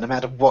ever, no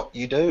matter what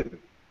you do.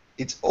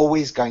 It's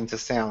always going to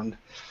sound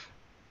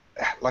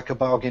like a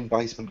bargain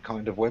basement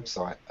kind of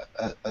website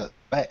at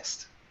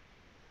best.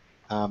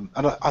 And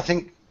I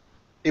think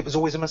it was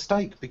always a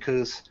mistake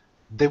because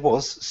there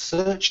was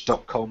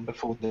search.com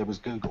before there was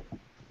Google.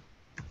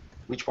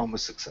 Which one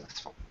was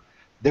successful?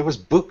 There was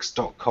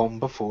books.com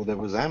before there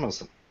was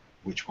Amazon.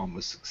 Which one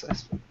was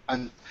successful?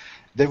 And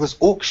there was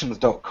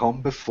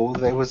auctions.com before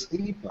there was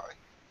eBay.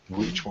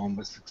 Which one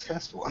was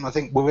successful? And I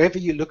think wherever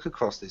you look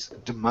across this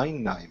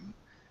domain name,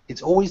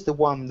 it's always the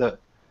one that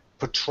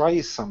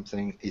portrays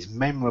something, is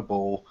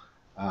memorable,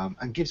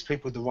 and gives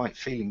people the right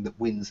feeling that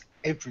wins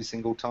every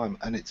single time.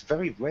 And it's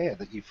very rare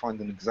that you find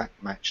an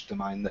exact match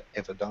domain that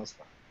ever does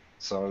that.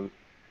 So,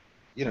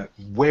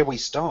 where we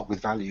start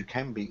with value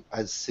can be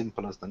as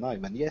simple as the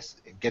name. And yes,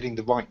 getting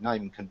the right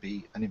name can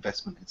be an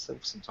investment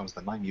itself. Sometimes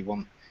the name you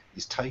want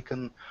is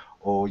taken,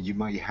 or you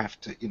may have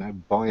to,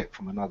 buy it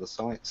from another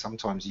site.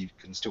 Sometimes you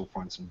can still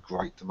find some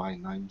great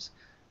domain names.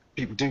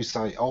 People do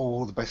say, oh,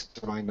 all the best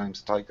domain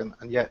names are taken,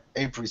 and yet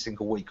every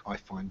single week I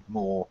find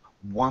more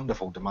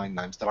wonderful domain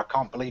names that I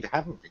can't believe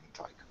haven't been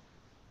taken.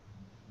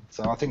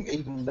 So I think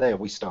even there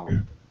we start.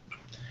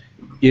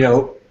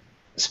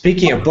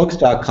 Speaking of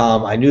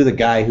books.com, I knew the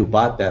guy who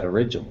bought that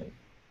originally.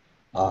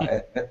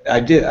 I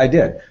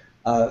did.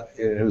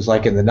 It was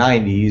like in the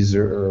 90s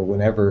or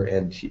whenever,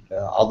 and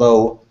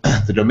although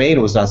the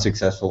domain was not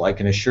successful, I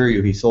can assure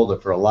you he sold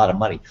it for a lot of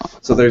money.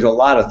 So there's a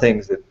lot of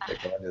things that go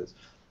into this.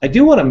 I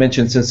do want to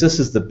mention, since this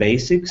is the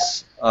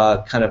basics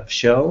kind of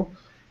show,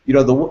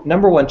 the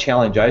number one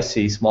challenge I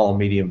see small and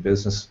medium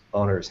business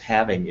owners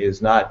having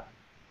is not,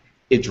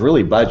 it's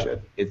really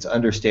budget. It's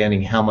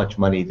understanding how much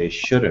money they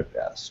should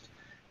invest.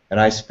 And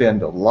I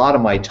spend a lot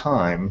of my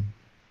time,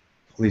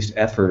 at least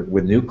effort,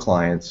 with new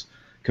clients,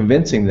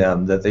 convincing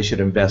them that they should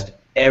invest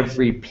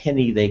every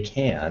penny they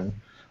can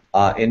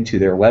into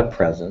their web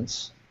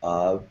presence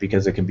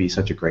because it can be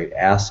such a great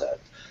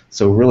asset.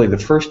 So really the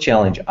first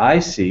challenge I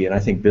see, and I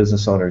think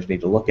business owners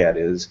need to look at,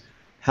 is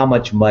how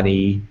much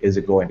money is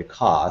it going to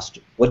cost,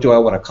 what do I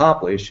want to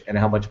accomplish, and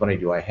how much money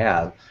do I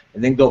have,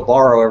 and then go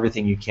borrow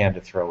everything you can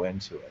to throw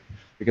into it.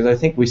 because I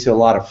think we see a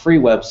lot of free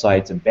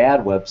websites and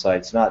bad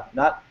websites,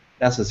 not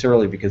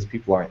necessarily because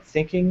people aren't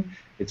thinking.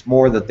 It's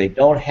more that they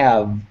don't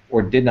have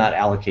or did not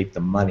allocate the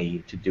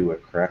money to do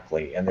it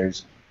correctly, and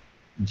there's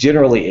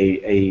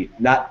generally a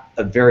not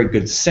a very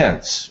good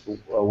sense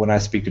when I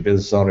speak to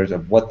business owners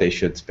of what they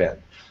should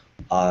spend.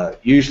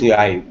 Usually,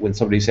 when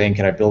somebody's saying,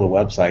 "Can I build a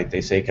website?"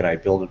 they say, "Can I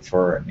build it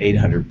for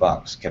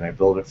 $800? Can I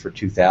build it for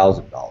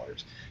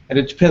 $2,000?" And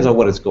it depends on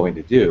what it's going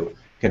to do.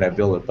 Can I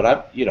build it?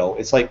 But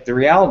it's like the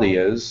reality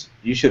is,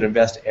 you should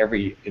invest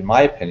in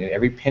my opinion,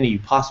 every penny you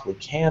possibly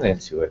can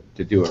into it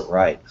to do it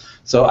right.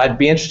 So I'd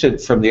be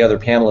interested from the other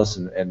panelists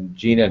and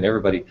Gina and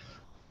everybody.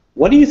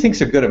 What do you think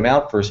is a good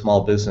amount for a small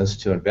business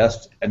to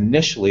invest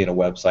initially in a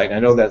website? And I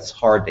know that's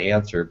hard to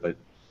answer, but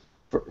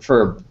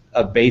for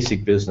a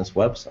basic business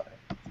website.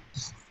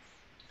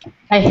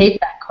 I hate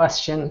that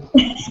question.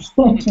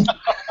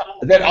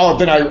 Then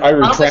I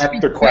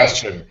retract the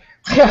question.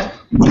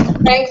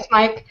 Thanks,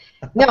 Mike.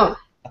 No.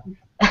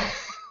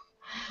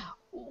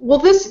 Well,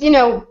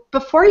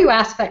 before you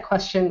ask that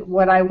question,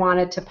 what I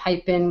wanted to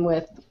pipe in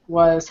with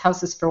was,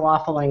 how's this for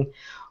waffling,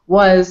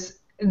 was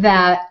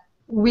that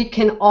we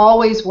can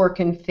always work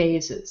in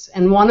phases.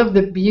 And one of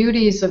the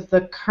beauties of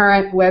the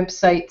current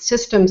website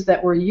systems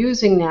that we're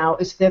using now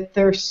is that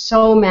they're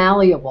so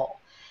malleable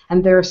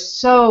and they're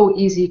so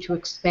easy to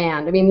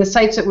expand. I mean, the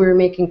sites that we were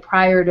making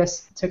prior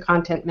to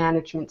content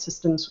management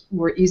systems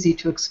were easy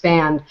to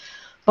expand.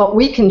 But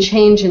we can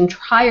change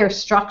entire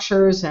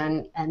structures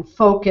and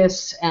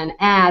focus and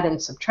add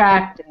and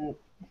subtract and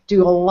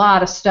do a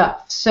lot of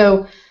stuff.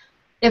 So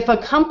if a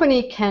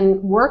company can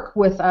work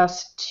with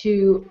us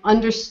to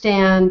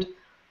understand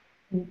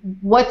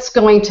what's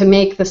going to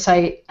make the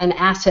site an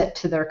asset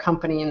to their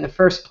company in the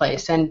first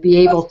place and be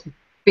able to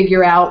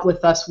figure out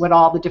with us what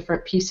all the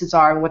different pieces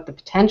are and what the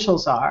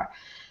potentials are,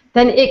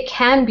 then it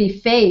can be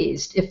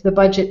phased if the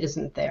budget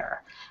isn't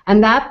there.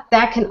 And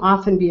that can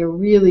often be a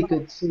really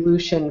good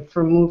solution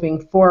for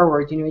moving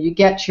forward. You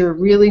get your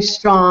really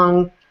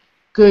strong,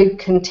 good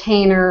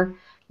container,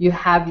 you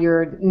have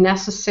your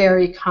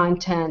necessary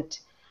content,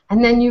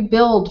 and then you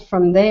build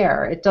from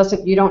there.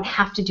 You don't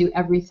have to do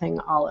everything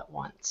all at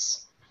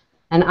once.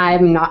 And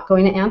I'm not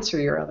going to answer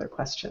your other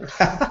question.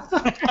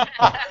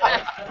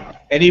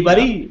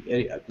 Anybody?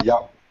 Yeah,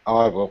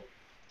 I will.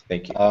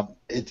 Thank you.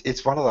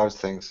 It's one of those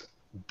things.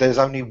 There's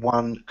only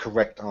one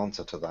correct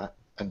answer to that,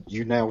 and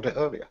you nailed it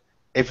earlier.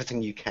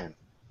 Everything you can.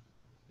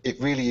 It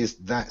really is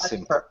that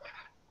simple.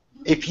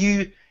 If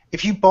you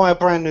buy a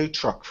brand new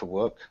truck for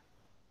work,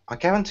 I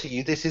guarantee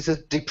you this is a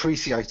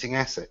depreciating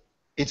asset.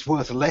 It's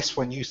worth less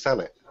when you sell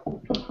it.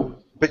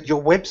 But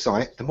your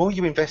website, the more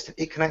you invest in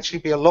it, it can actually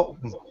be a lot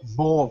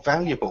more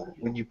valuable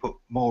when you put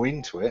more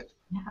into it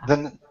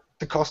than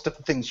the cost of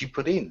the things you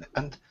put in.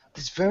 And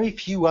there's very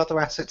few other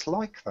assets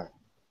like that.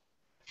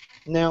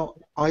 Now,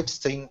 I've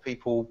seen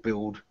people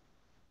build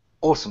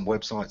awesome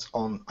websites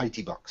on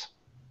 $80.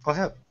 I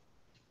have.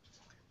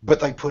 But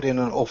they put in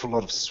an awful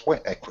lot of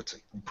sweat equity.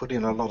 They put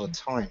in a lot of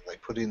time. They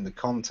put in the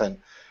content,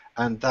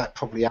 and that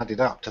probably added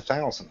up to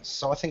thousands.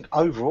 So I think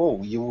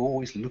overall, you're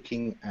always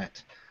looking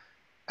at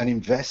an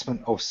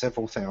investment of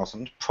several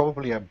thousand,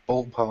 probably a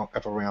ballpark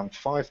of around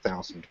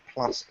 $5,000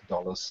 plus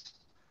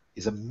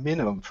is a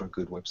minimum for a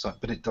good website,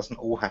 but it doesn't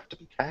all have to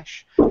be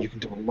cash. You can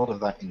do a lot of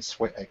that in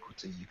sweat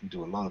equity. You can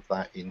do a lot of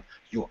that in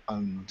your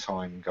own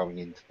time going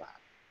into that.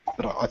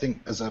 But I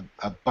think as a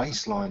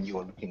baseline,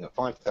 you're looking at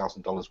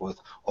 $5,000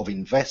 worth of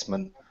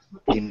investment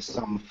in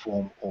some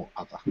form or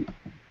other.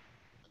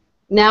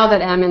 Now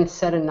that Amin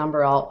said a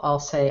number, I'll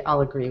say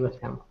I'll agree with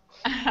him.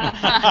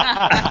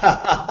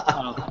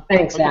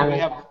 Thanks, okay,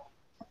 Amin.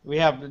 We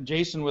have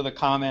Jason with a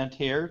comment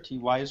here, T.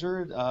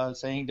 Weiser,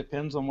 saying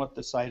depends on what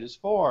the site is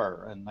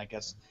for. And I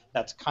guess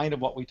that's kind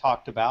of what we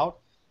talked about.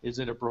 Is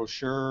it a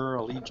brochure,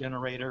 a lead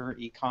generator,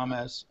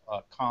 e-commerce,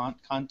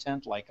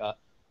 content like a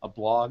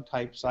blog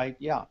type site?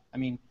 Yeah, I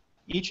mean,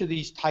 each of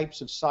these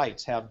types of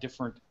sites have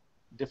different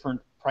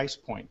price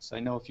points. I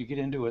know if you get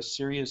into a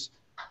serious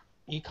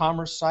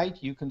e-commerce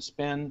site, you can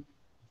spend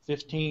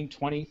 15,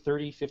 20,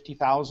 30,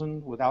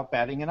 50,000 without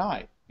batting an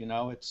eye.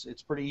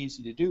 It's pretty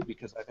easy to do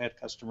because I've had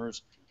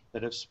customers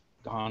that have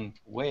gone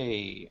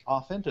way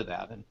off into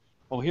that. And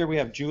here we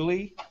have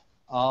Julie.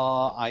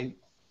 I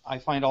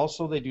find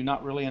also they do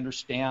not really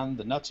understand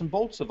the nuts and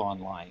bolts of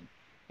online.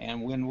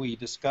 And when we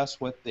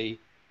discuss what they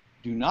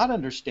do not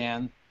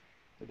understand,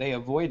 they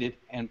avoid it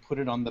and put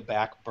it on the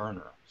back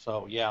burner.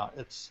 So yeah,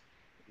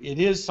 it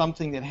is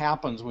something that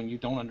happens when you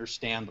don't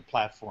understand the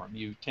platform.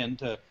 You tend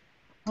to,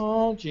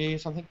 oh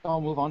geez, I think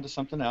I'll move on to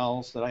something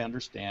else that I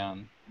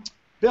understand.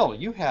 Bill,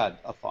 you had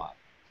a thought.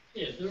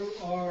 Yeah, there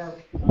are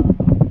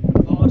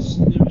costs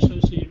that are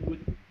associated with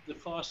the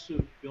cost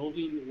of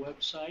building the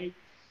website,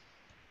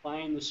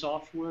 buying the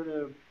software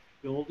to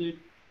build it,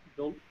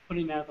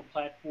 putting out the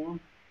platform.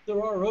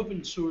 There are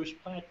open source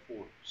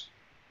platforms.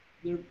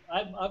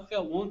 I've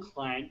got one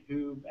client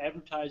who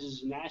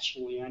advertises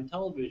nationally on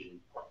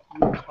television.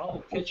 You'll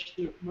probably catch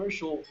their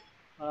commercial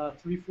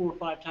 3, 4,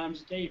 5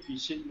 times a day if you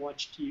sit and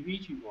watch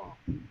TV too long.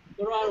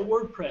 They're on a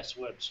WordPress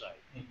website,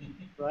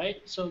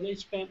 right? So they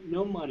spent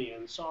no money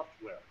on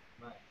software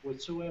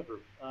whatsoever.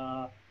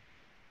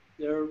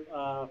 Their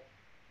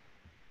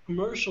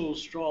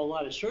commercials draw a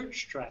lot of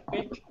search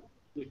traffic.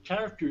 The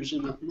characters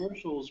in the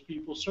commercials,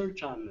 people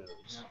search on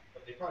those.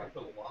 But they probably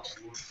put a lot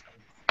of work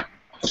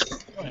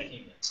Right.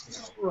 making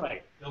it,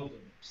 Right. building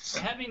it.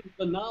 Having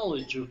the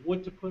knowledge of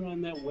what to put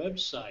on that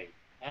website,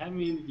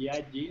 having the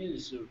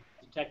ideas of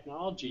the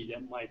technology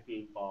that might be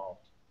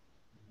involved,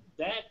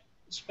 that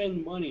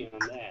spend money on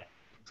that.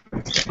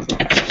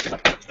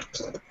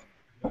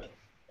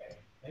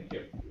 Thank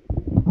you.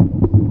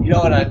 You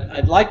know, and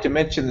I'd like to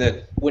mention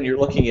that when you're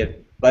looking at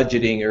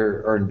budgeting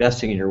or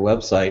investing in your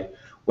website,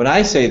 when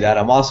I say that,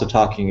 I'm also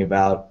talking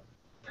about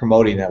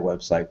promoting that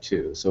website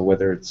too. So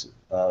whether it's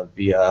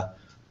via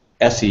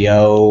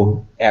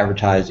SEO,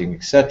 advertising,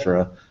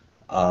 etc.,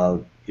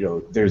 you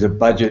know, there's a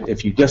budget.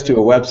 If you just do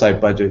a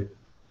website budget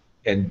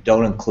and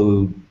don't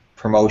include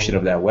promotion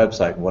of that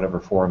website in whatever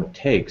form it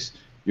takes,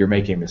 you're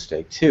making a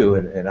mistake too.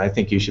 And I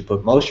think you should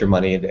put most of your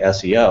money into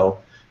SEO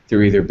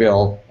through either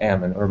Bill,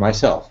 Ammon, or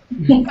myself.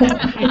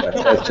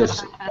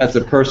 That's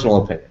a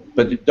personal opinion.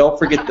 But don't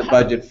forget the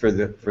budget for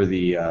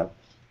the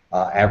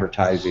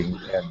advertising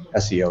and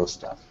SEO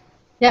stuff.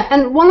 Yeah,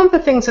 and one of the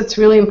things that's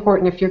really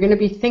important, if you're going to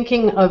be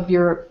thinking of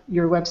your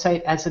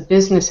website as a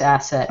business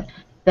asset,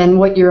 then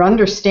what you're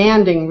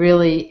understanding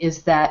really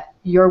is that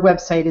your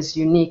website is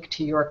unique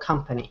to your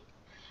company.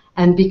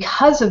 And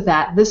because of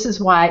that, this is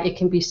why it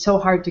can be so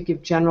hard to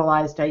give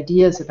generalized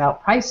ideas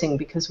about pricing,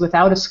 because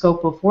without a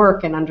scope of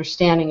work and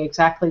understanding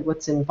exactly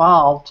what's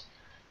involved,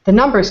 the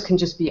numbers can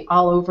just be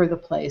all over the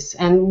place.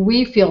 And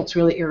we feel it's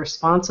really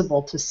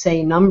irresponsible to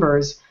say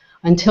numbers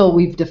until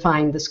we've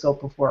defined the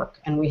scope of work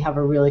and we have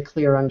a really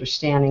clear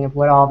understanding of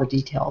what all the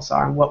details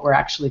are and what we're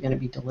actually going to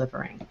be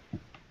delivering.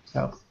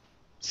 So,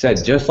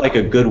 said just like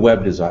a good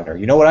web designer.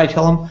 You know what I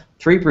tell them?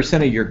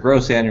 3% of your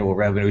gross annual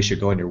revenue should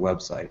go on your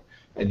website.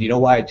 And you know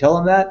why I tell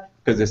them that?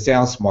 Because it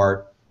sounds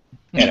smart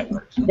and it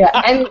works.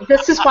 yeah, and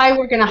this is why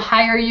we're going to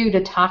hire you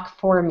to talk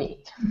for me.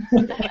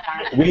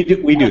 We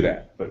do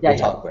that, but we'll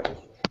talk later.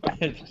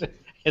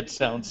 It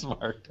sounds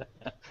smart.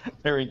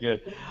 Very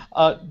good.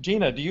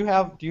 Gina, do you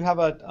have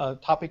a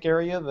topic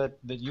area that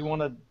you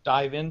want to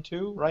dive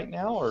into right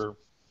now, or?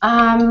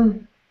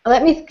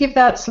 Let me give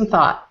that some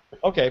thought.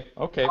 Okay.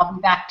 I'll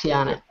be back to you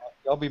on it.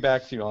 I'll be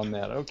back to you on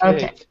that.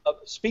 Okay.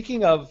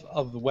 Speaking of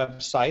the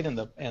website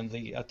and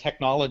the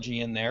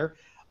technology in there,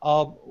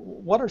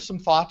 what are some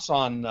thoughts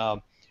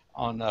on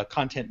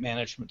content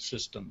management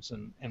systems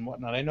and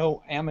whatnot? I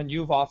know, Ammon,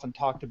 you've often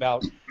talked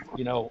about,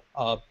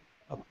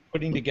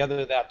 putting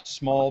together that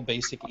small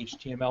basic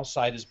HTML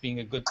site as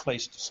being a good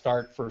place to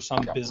start for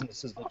some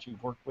businesses that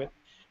you've worked with.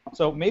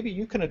 So maybe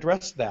you can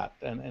address that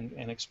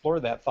and explore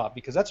that thought,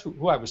 because that's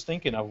who I was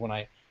thinking of when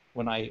I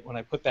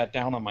put that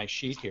down on my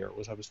sheet here.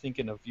 I was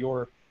thinking of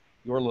your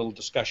little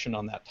discussion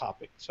on that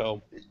topic.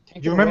 So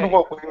you remember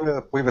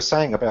what we were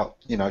saying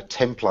about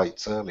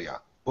templates earlier?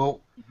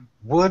 Well,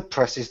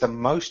 WordPress is the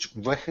most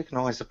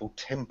recognizable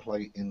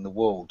template in the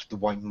world, the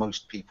way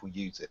most people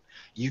use it.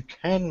 You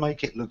can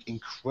make it look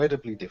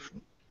incredibly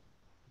different,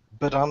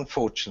 but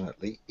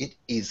unfortunately, it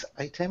is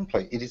a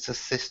template. It is a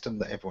system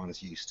that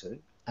everyone's used to,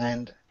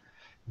 and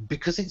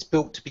because it's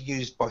built to be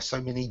used by so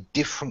many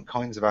different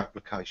kinds of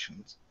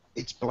applications,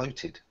 it's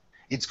bloated.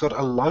 It's got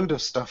a load of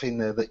stuff in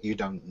there that you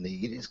don't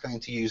need. It's going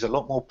to use a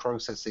lot more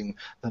processing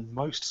than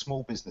most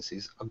small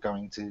businesses are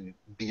going to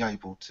be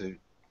able to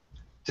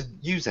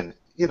use in it.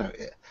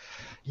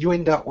 You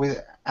end up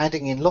with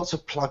adding in lots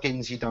of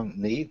plugins you don't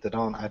need, that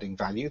aren't adding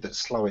value, that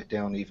slow it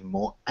down even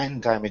more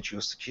and damage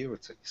your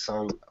security.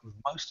 So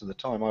most of the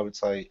time, I would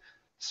say,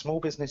 small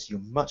business, you're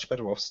much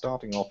better off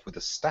starting off with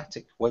a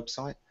static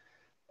website,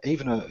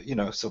 even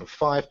a sort of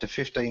 5 to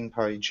 15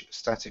 page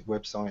static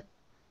website.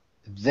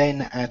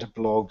 Then add a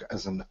blog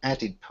as an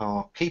added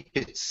part. Keep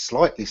it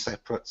slightly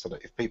separate so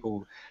that if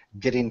people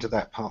get into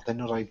that part, they're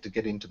not able to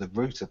get into the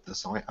root of the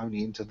site,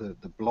 only into the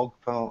blog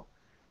part.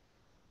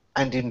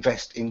 And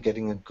invest in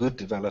getting a good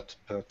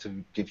developer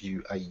to give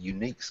you a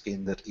unique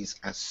skin that is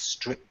as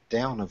stripped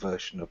down a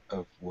version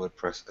of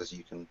WordPress as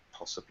you can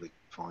possibly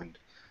find.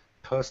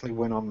 Personally,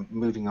 when I'm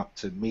moving up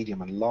to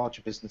medium and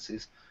larger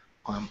businesses,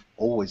 I'm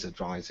always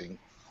advising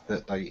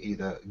that they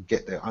either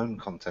get their own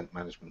content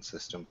management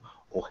system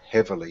or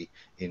heavily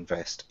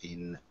invest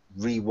in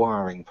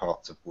rewiring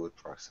parts of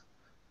WordPress.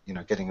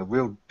 Getting a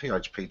real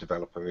PHP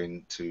developer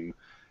in to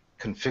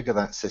configure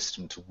that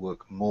system to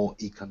work more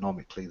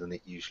economically than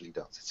it usually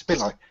does. It's a bit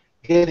like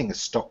getting a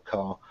stock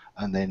car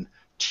and then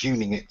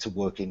tuning it to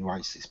work in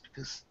races,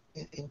 because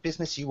in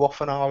business you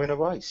often are in a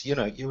race.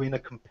 You're in a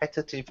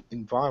competitive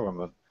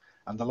environment,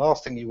 and the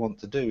last thing you want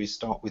to do is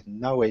start with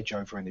no edge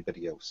over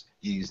anybody else.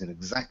 You're using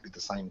exactly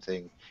the same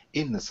thing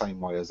in the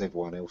same way as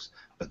everyone else,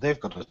 but they've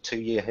got a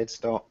 2-year head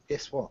start.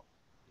 Guess what?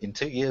 In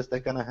 2 years they're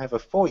going to have a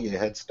 4-year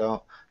head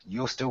start.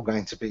 You're still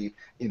going to be,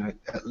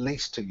 at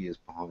least 2 years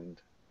behind.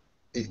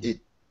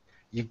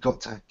 You've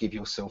got to give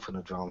yourself an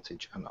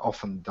advantage, and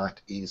often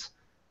that is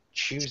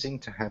choosing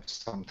to have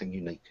something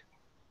unique.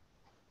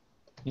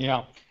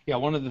 Yeah, yeah.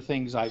 One of the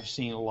things I've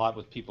seen a lot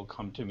with people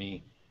come to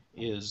me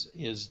is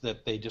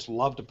that they just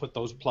love to put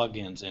those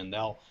plugins in.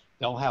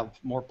 They'll have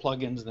more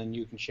plugins than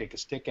you can shake a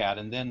stick at,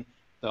 and then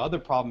the other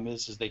problem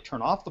is they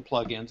turn off the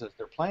plugins as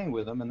they're playing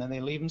with them, and then they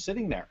leave them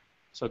sitting there.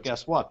 So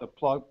guess what? The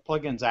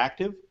plugin's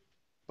active,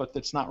 but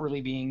it's not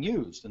really being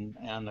used,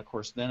 and of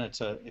course then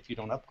it's if you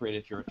don't upgrade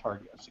it, you're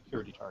a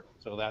security target.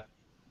 So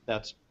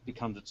that's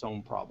becomes its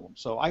own problem.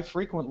 So I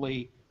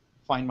frequently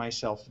find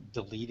myself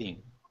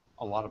deleting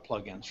a lot of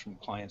plugins from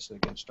clients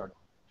that get started.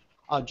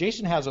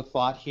 Jason has a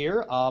thought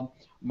here.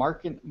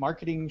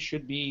 Marketing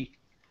should be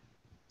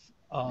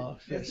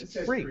Yes, it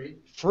says free.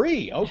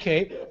 Free,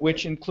 okay,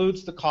 which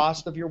includes the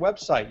cost of your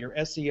website, your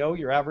SEO,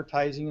 your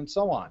advertising, and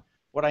so on.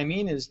 What I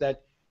mean is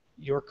that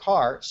your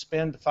car,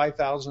 spend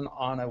 $5,000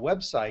 on a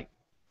website.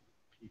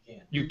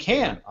 You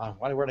can.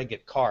 Why would I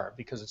get car?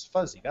 Because it's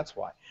fuzzy. That's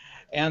why.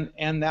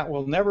 And that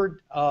will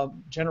never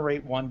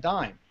generate one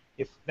dime.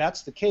 If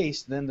that's the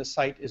case, then the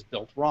site is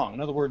built wrong.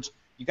 In other words,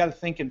 you got to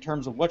think in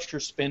terms of what you're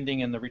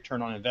spending and the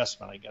return on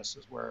investment, I guess,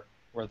 is where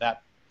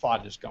that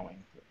thought is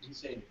going. You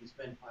say if you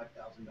spend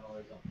 $5,000 on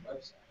a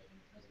website,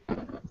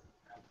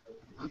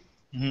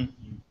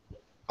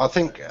 I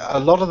think a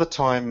lot of the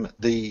time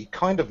the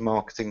kind of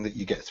marketing that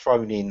you get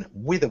thrown in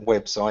with a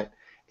website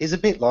is a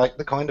bit like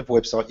the kind of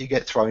website you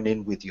get thrown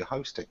in with your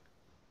hosting.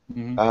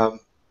 And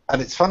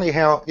it's funny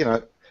how,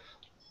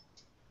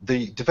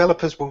 the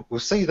developers will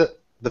see that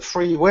the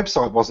free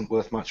website wasn't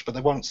worth much, but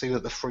they won't see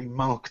that the free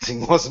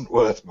marketing wasn't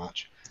worth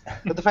much.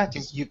 But the fact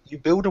is, you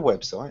build a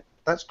website,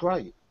 that's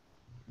great.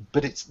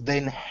 But it's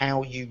then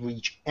how you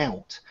reach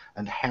out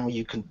and how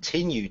you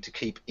continue to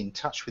keep in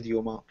touch with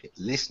your market,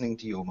 listening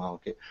to your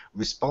market,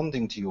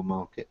 responding to your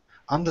market,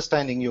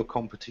 understanding your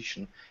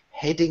competition,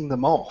 heading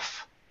them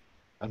off,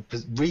 and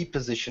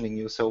repositioning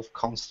yourself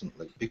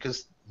constantly,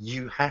 because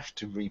you have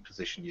to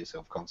reposition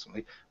yourself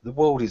constantly. The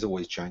world is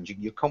always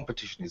changing, your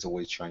competition is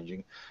always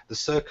changing, the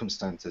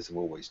circumstances are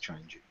always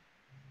changing.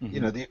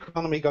 The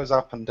economy goes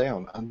up and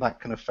down, and that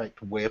can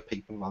affect where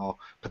people are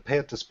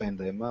prepared to spend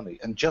their money.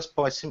 And just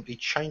by simply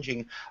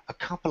changing a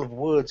couple of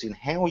words in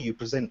how you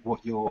present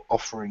what your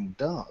offering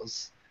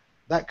does,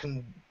 that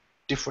can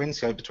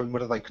differentiate between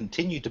whether they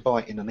continue to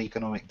buy in an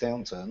economic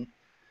downturn,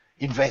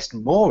 invest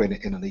more in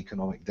it in an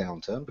economic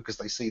downturn because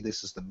they see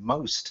this as the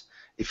most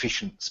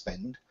efficient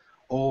spend,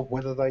 or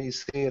whether they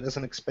see it as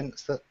an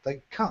expense that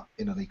they cut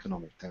in an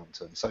economic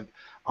downturn. So,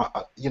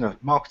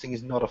 marketing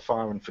is not a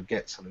fire and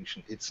forget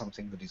solution. It's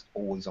something that is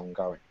always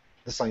ongoing.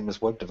 The same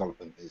as web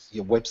development is.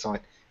 Your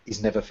website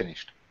is never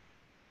finished.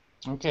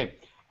 Okay.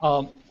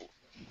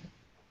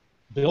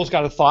 Bill's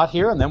got a thought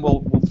here, and then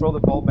we'll throw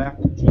the ball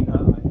back to Gina.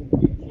 I think,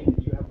 Gina,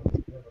 you have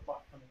a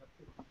thought coming up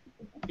too.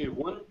 Okay,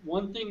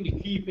 one thing to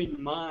keep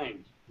in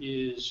mind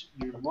is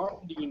your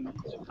marketing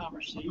is a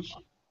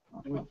conversation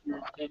with your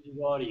intended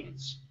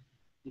audience.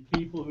 The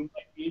people who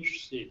might be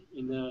interested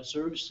in the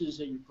services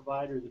that you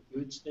provide or the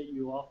goods that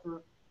you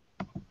offer.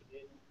 And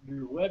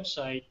your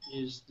website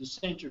is the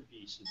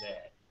centerpiece of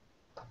that.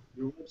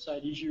 Your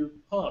website is your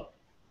hub,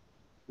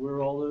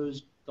 where all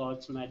those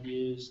thoughts and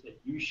ideas that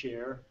you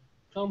share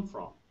come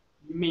from.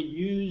 You may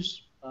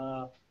use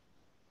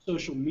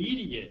social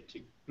media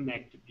to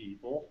connect to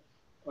people,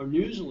 or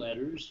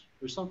newsletters,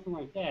 or something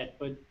like that,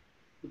 but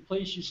the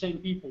place you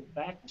send people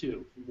back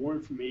to for more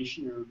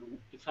information or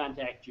to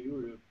contact you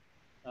or to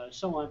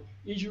so on,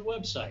 is your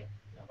website.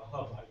 Yeah, the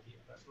hub idea.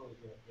 That's really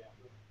good. Yeah.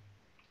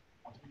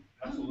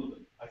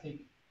 Absolutely. I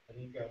think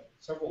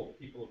several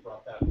people have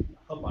brought that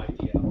hub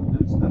idea up.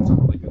 That's a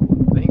really good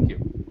one. Thank you.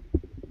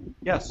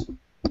 Yes.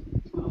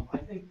 I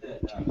think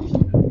that something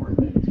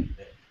important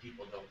that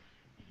people don't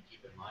need to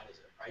keep in mind is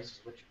that price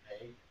is what you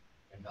pay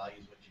and value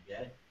is what you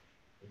get,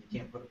 and you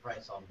can't put a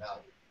price on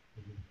value.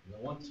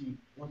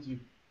 Once you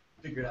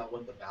figured out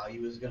what the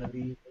value is going to be,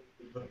 you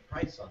put a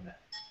price on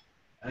that.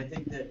 And I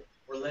think that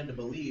we're led to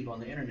believe on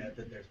the internet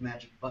that there's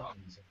magic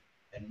buttons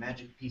and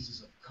magic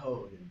pieces of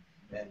code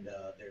and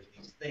there's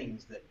these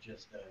things that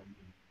just you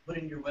can put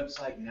in your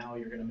website and now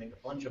you're going to make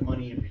a bunch of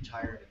money and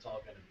retire and it's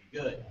all going to be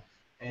good.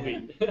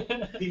 And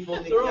people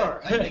need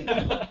I think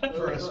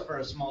for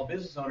a small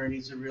business owner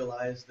needs to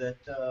realize that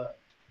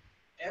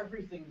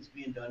everything that's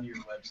being done to your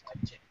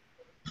website takes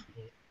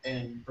work.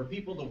 And for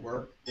people to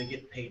work, they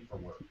get paid for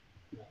work.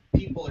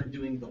 People are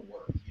doing the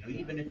work.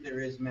 Even if there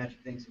is magic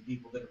things and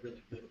people that are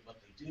really good at what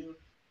they do,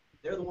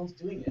 they're the ones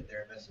doing it.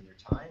 They're investing their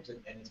time,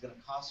 and it's going to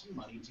cost you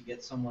money to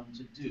get someone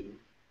to do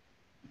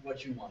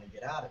what you want to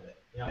get out of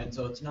it. Yeah. And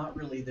so it's not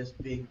really this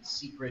big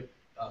secret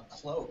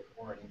cloak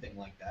or anything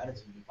like that.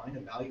 It's you find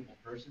a valuable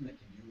person that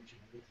can do what you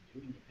need to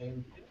do, and you pay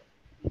them to do it.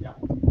 Yeah,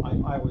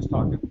 I always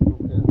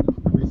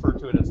refer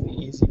to it as the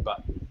easy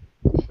button.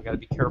 We got to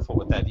be careful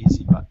with that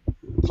easy button.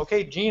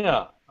 Okay,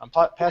 Gina, I'm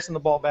passing the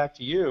ball back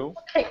to you.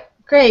 Okay,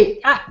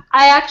 great.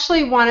 I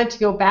actually wanted to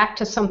go back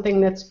to something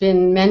that's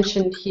been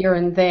mentioned here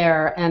and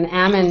there, and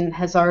Ammon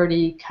has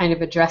already kind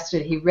of addressed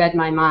it. He read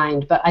my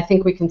mind, but I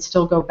think we can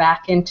still go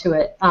back into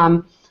it.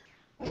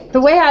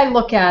 The way I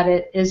look at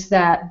it is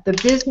that the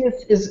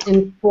business is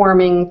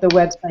informing the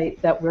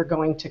website that we're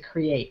going to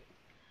create.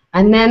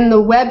 And then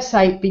the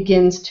website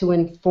begins to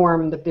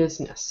inform the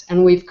business.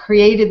 And we've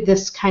created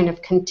this kind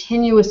of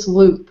continuous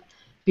loop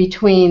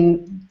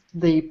between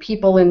the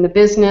people in the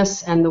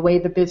business and the way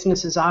the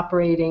business is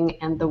operating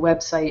and the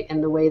website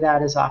and the way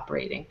that is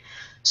operating.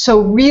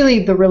 So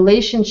really the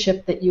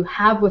relationship that you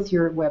have with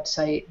your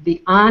website,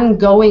 the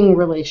ongoing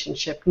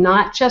relationship,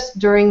 not just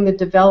during the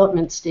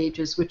development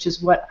stages, which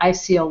is what I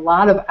see a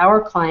lot of our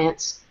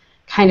clients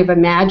kind of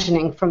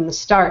imagining from the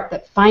start,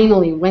 that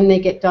finally when they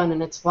get done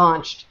and it's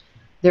launched,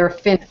 they're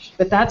finished.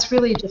 But that's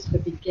really just the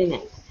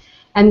beginning.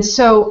 And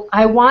so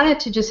I wanted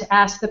to just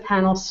ask the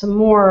panel some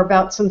more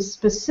about some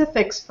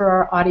specifics for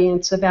our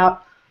audience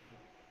about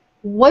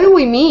what do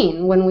we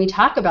mean when we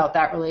talk about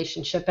that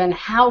relationship, and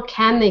how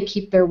can they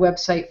keep their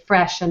website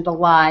fresh and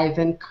alive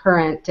and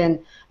current and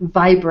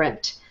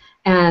vibrant?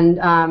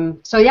 And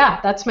so yeah,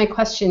 that's my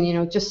question, you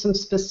know, just some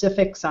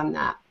specifics on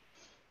that.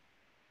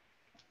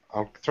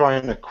 I'll throw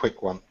in a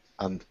quick one,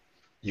 and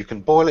you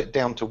can boil it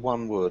down to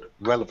one word: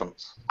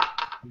 relevance.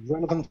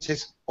 Relevance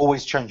is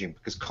always changing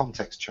because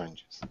context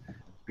changes. To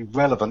be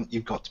relevant,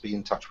 you've got to be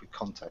in touch with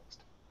context.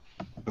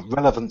 But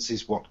relevance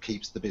is what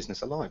keeps the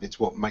business alive. It's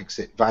what makes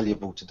it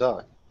valuable today.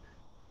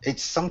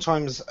 It's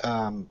sometimes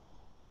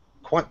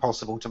quite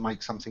possible to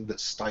make something that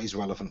stays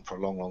relevant for a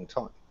long, long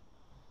time.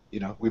 You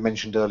know, we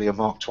mentioned earlier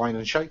Mark Twain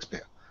and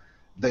Shakespeare.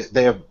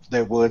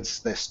 Their words,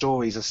 their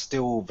stories are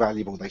still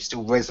valuable. They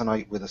still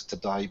resonate with us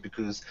today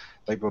because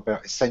they were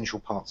about essential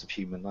parts of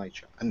human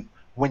nature. And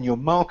when your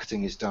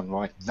marketing is done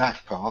right,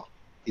 that part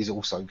is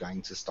also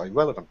going to stay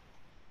relevant.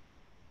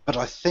 But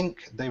I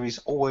think there is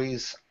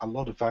always a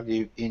lot of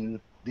value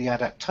in the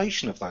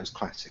adaptation of those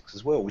classics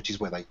as well, which is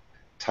where they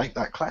take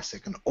that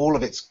classic and all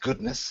of its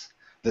goodness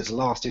that's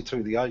lasted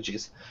through the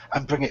ages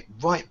and bring it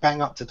right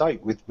bang up to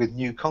date with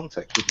new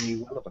context, with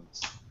new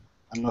relevance.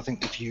 And I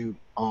think if you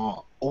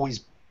are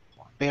always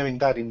bearing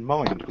that in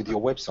mind with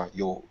your website,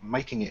 you're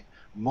making it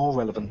more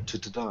relevant to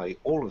today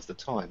all of the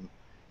time,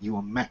 you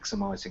are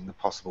maximizing the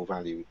possible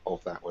value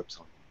of that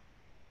website.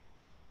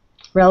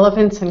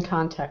 Relevance and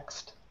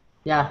context.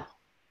 Yeah,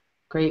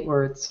 great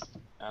words.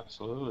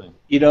 Absolutely.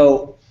 You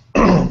know,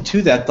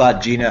 to that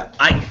thought, Gina,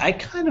 I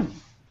kind of,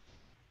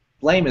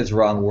 blame is the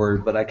wrong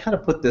word, but I kind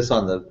of put this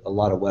on a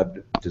lot of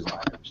web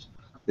designers.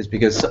 It's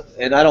because,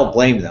 and I don't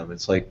blame them,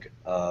 it's like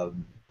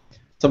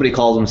somebody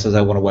calls them and says,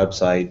 I want a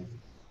website,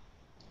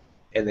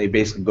 and they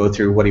basically go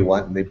through what do you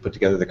want, and they put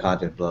together the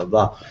content, blah,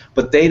 blah, blah.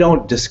 But they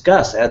don't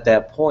discuss at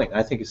that point,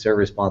 I think it's their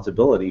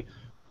responsibility,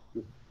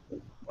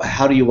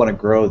 how do you want to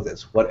grow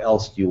this? What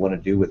else do you want to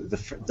do with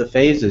it? The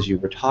phases you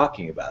were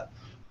talking about.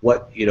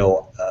 What, you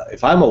know,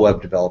 if I'm a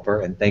web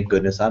developer, and thank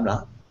goodness I'm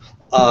not,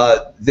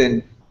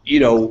 then, you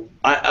know,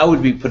 I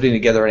would be putting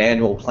together an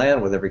annual plan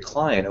with every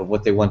client of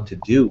what they want to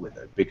do with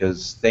it,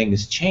 because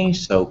things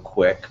change so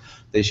quick.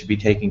 They should be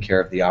taking care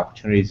of the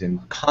opportunities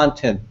and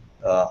content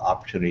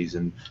opportunities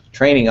and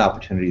training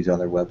opportunities on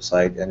their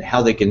website and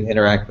how they can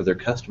interact with their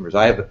customers.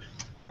 I have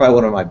probably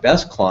one of my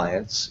best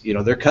clients, you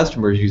know, their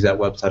customers use that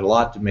website a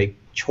lot to make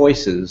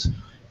choices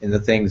in the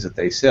things that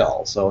they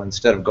sell. So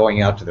instead of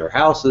going out to their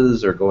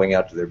houses or going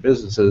out to their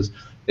businesses,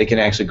 they can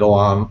actually go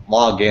on,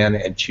 log in,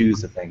 and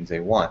choose the things they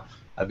want.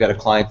 I've got a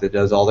client that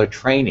does all their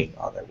training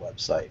on their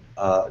website.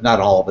 Not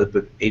all of it,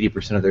 but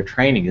 80% of their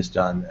training is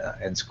done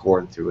and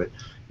scored through it.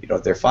 You know,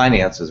 their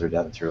finances are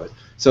done through it.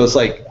 So it's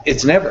like,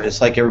 it's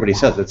like everybody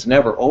says, it's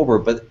never over,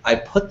 but I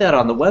put that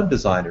on the web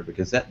designer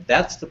because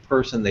that's the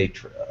person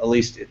at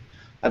least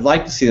I'd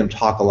like to see them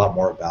talk a lot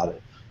more about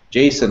it.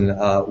 Jason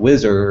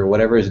Whizzer, or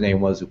whatever his name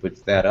was, who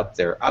puts that up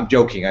there. I'm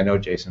joking, I know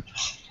Jason.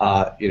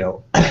 You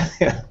know,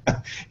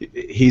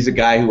 he's a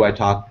guy who I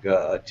talk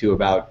to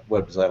about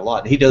web design a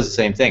lot. And he does the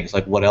same thing. It's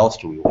like, what else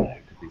do we want to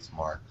do to be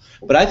smart?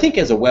 But I think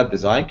as a web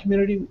design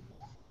community,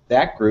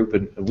 that group,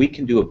 and we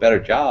can do a better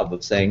job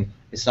of saying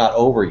it's not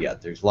over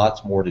yet. There's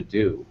lots more to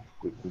do.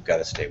 We've got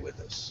to stay with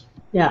this.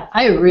 Yeah,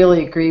 I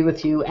really agree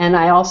with you. And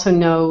I also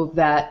know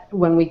that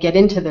when we get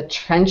into the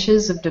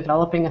trenches of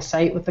developing a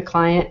site with the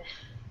client,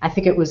 I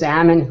think it was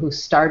Ammon who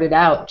started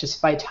out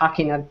just by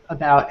talking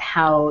about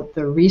how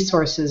the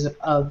resources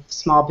of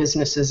small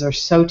businesses are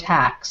so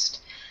taxed.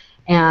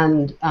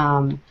 And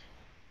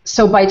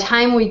so by the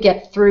time we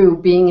get through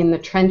being in the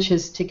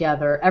trenches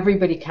together,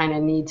 everybody kind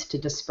of needs to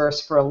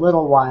disperse for a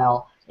little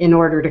while in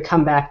order to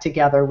come back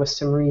together with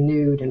some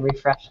renewed and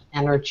refreshed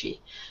energy.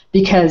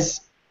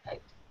 Because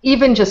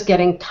even just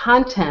getting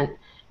content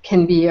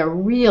can be a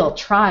real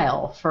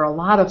trial for a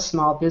lot of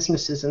small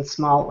businesses and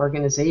small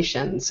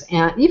organizations,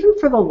 and even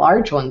for the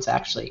large ones,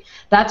 actually.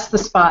 That's the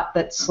spot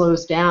that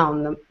slows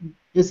down,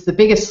 is the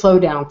biggest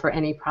slowdown for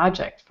any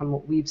project from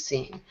what we've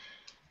seen.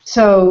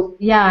 So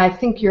yeah, I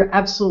think you're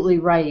absolutely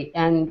right,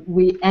 and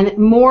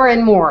more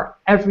and more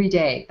every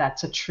day,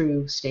 that's a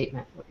true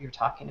statement, what you're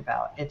talking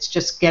about. It's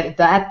just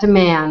that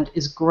demand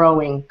is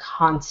growing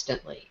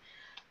constantly.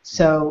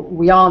 So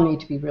we all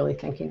need to be really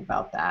thinking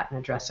about that and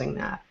addressing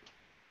that,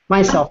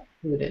 myself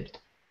included.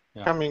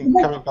 Yeah. Coming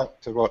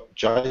back to what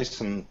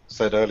Jason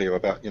said earlier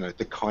about,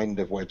 the kind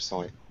of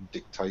website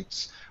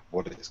dictates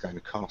what it's going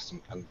to cost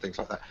and things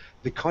like that.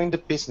 The kind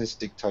of business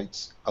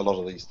dictates a lot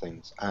of these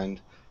things,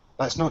 and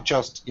that's not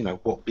just,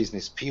 what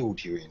business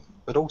field you're in,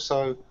 but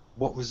also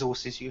what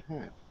resources you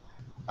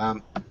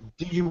have.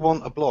 Do you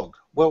want a blog?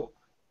 Well,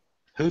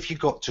 who have you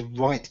got to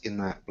write in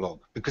that blog?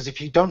 Because if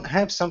you don't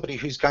have somebody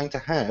who's going to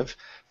have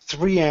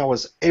 3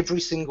 hours every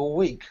single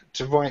week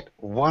to write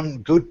one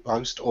good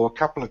post or a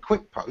couple of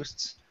quick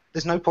posts,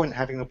 there's no point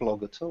having a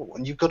blog at all.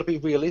 And you've got to be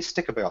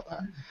realistic about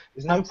that.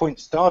 There's no point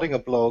starting a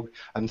blog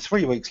and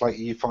 3 weeks later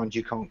you find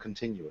you can't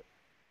continue it.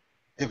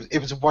 It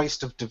was a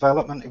waste of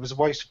development. It was a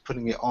waste of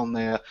putting it on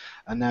there.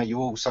 And now you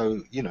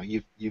also,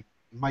 you've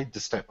made the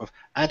step of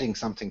adding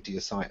something to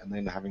your site and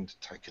then having to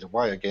take it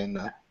away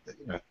again.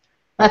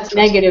 That's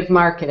negative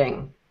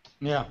marketing.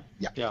 Yeah.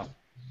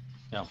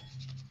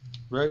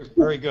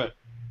 Very good.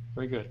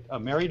 Very good.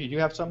 Mary, did you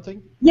have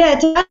something? Yeah,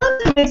 to add on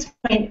the next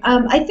point,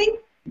 I think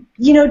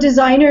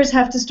designers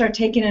have to start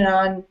taking it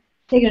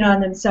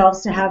on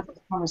themselves to have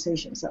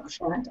conversations up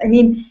front. I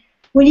mean,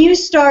 when you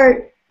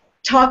start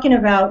talking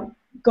about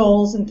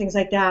goals and things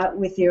like that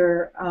with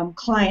your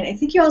client, I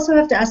think you also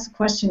have to ask the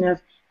question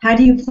of how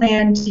do you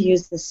plan to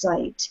use the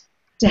site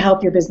to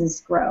help your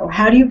business grow?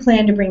 How do you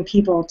plan to bring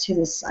people to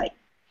the site?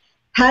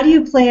 How do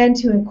you plan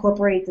to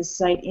incorporate the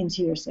site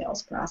into your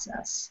sales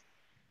process?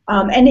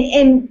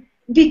 And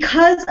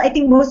because I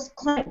think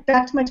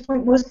back to my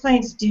point, most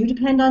clients do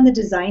depend on the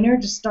designer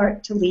to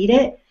start to lead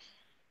it.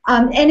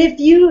 And if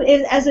you,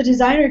 as a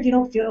designer, if you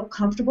don't feel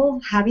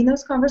comfortable having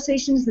those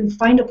conversations, then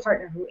find a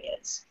partner who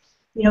is.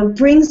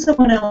 Bring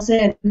someone else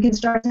in who can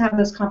start to have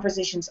those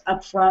conversations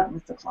up front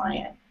with the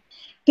client.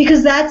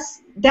 Because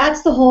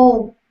that's the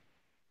whole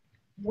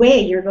way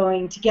you're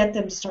going to get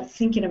them to start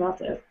thinking about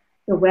the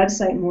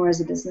website more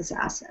as a business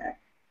asset.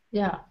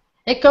 Yeah.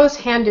 It goes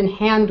hand in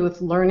hand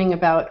with learning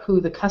about who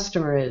the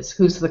customer is,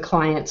 who's the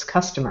client's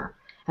customer,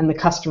 and the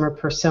customer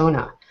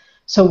persona.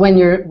 So when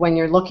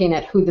you're looking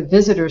at who the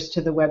visitors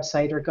to the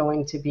website are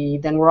going to be,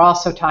 then we're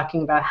also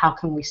talking about how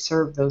can we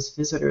serve those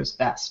visitors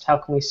best, how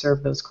can we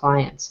serve those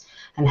clients,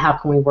 and how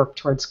can we work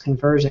towards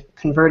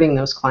converting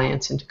those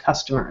clients into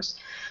customers.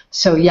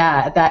 So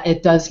yeah, that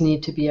it does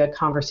need to be a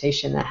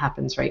conversation that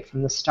happens right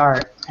from the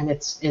start, and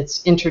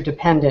it's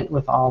interdependent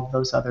with all of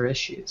those other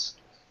issues.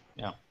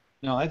 Yeah,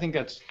 no, I think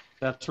that's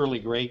really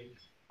great.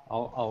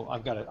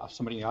 I've got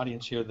somebody in the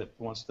audience here that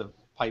wants to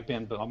pipe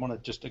in, but I want to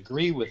just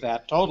agree with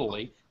that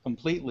totally,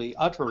 completely,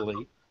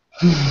 utterly.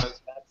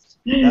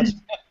 That's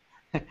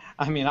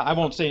I mean, I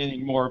won't say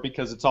anything more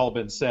because it's all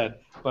been said,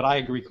 but I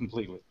agree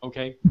completely.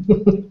 Okay,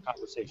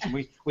 conversation.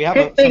 We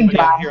have somebody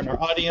out here in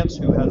our audience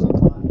who has a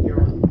lot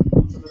here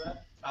on some of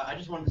that. I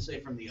just wanted to say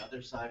from the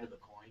other side of the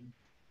coin,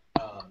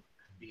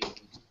 being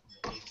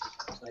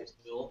sites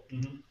built,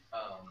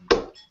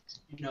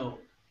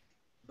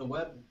 the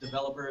web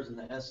developers and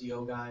the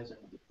SEO guys, and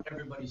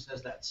everybody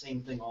says that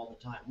same thing all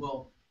the time.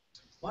 Well,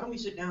 why don't we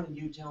sit down and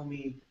you tell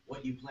me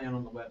what you plan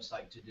on the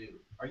website to do?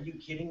 Are you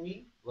kidding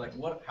me? Like,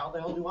 how the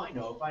hell do I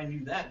know? If I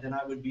knew that, then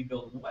I would be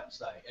building the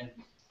website. And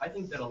I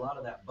think that a lot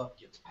of that buck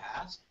gets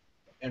passed.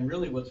 And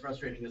really what's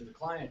frustrating as the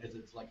client is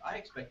it's like, I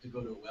expect to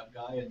go to a web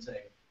guy and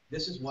say,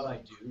 this is what I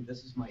do,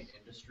 this is my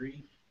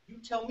industry. You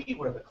tell me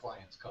where the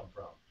clients come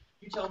from.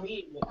 You tell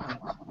me what kind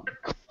of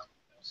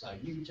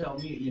website. You tell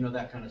me,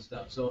 that kind of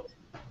stuff. So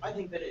I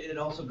think that it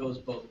also goes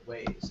both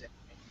ways. And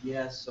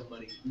yes,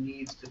 somebody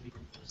needs to be able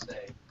to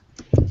say,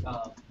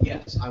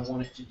 yes, I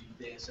want it to do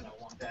this and I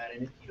want that.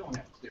 And if you don't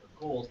have clear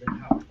goals, then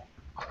how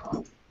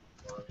can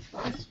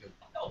you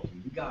help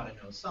you? You got to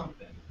know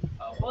something.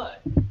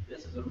 But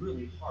this is a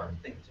really hard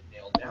thing to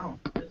nail down.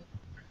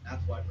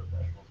 That's why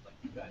professionals like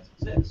you guys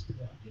exist.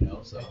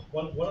 So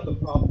one of the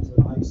problems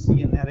that I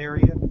see in that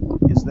area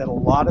is that a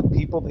lot of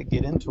people that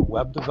get into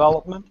web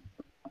development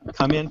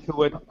come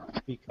into it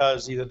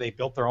because either they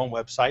built their own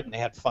website and they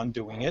had fun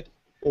doing it,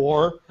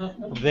 or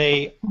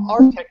they are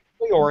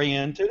technically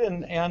oriented,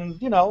 and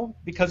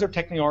because they're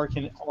technically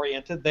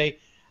oriented, they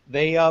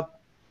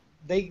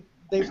think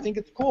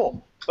it's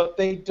cool, but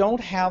they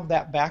don't have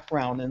that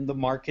background in the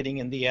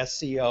marketing and the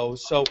SEO.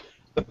 So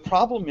the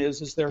problem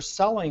is they're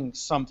selling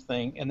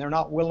something and they're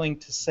not willing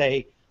to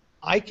say,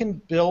 I can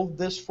build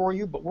this for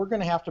you, but we're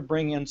going to have to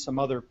bring in some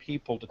other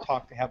people to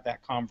have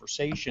that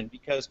conversation,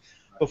 because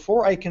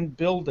before I can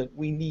build it,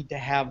 we need to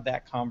have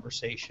that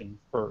conversation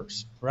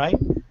first, right?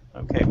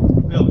 Okay,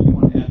 Bill, you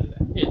want to add to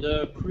that? Yeah,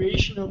 the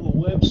creation of a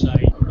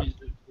website is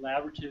a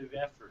collaborative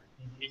effort.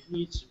 It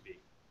needs to be.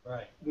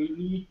 Right. We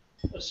need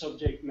a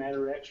subject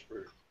matter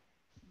expert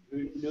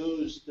who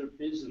knows their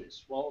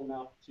business well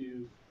enough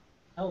to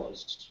tell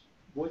us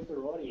what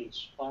their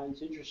audience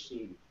finds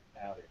interesting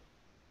about it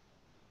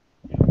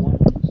and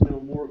wants to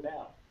know more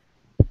about.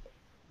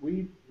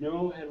 We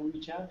know how to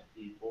reach out to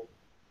people,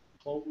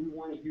 but we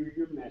want to hear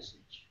your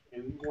message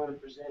and we want to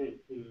present it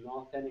in an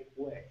authentic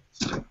way.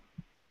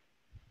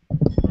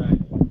 Right.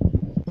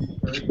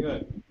 Very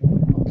good.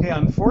 Okay,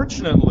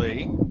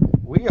 unfortunately,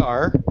 we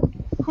are,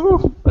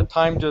 the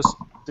time just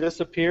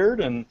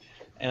disappeared, and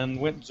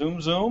went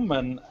zoom,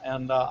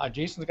 and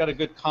Jason's got a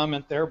good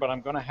comment there, but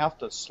I'm going to have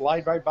to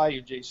slide right by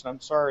you, Jason.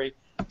 I'm sorry.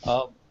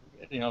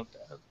 You know,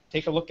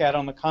 take a look at it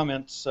on the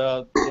comments. He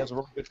has a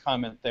real good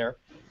comment there.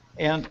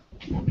 And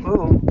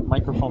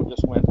microphone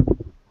just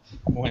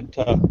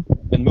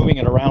been moving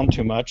it around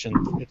too much,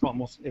 and it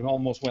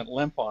almost went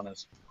limp on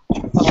us.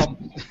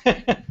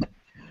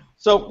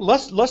 So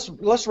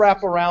let's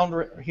wrap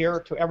around here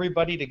to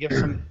everybody to give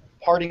some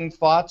parting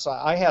thoughts.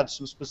 I had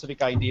some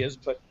specific ideas,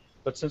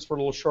 but since we're a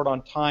little short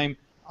on time,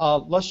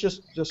 let's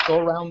just go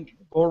around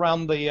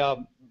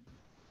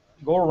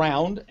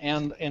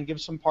and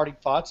give some parting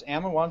thoughts.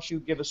 Amma, why don't you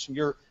give us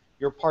your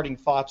parting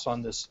thoughts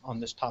on this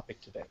topic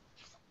today?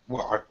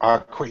 Well, I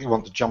quickly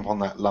want to jump on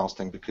that last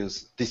thing,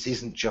 because this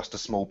isn't just a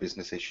small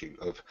business issue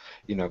of,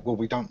 well,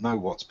 we don't know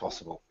what's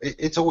possible.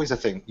 It's always a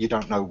thing. You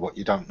don't know what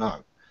you don't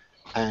know.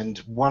 And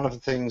one of the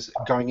things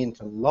going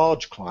into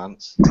large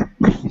clients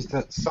is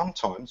that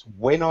sometimes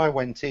when I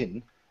went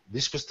in,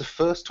 this was the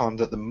first time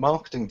that the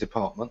marketing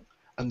department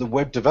and the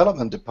web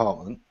development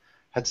department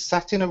had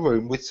sat in a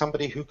room with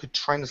somebody who could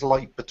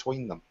translate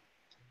between them.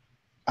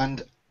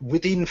 And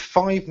within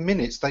 5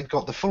 minutes, they'd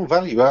got the full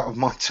value out of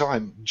my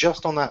time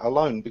just on that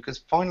alone, because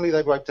finally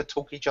they were able to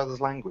talk each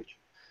other's language.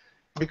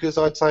 Because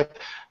I'd say,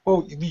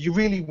 well, you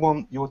really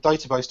want your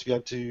database to be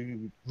able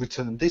to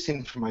return this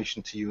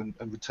information to you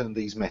and return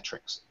these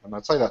metrics. And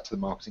I'd say that to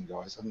the marketing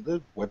guys, and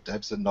the web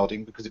devs are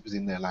nodding because it was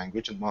in their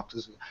language, and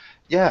marketers,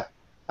 yeah.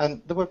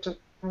 And the web devs,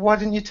 why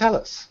didn't you tell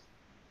us?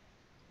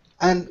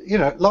 And,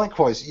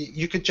 likewise,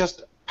 you could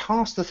just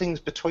pass the things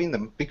between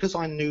them. Because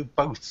I knew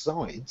both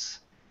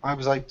sides, I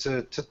was able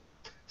to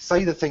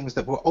say the things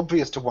that were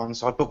obvious to one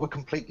side but were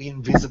completely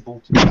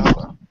invisible to the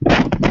other.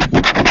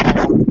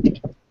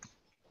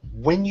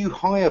 When you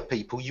hire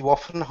people, you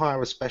often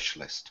hire a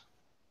specialist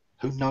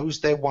who knows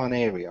their one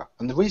area.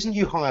 And the reason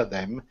you hire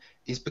them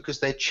is because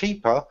they're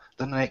cheaper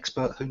than an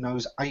expert who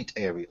knows 8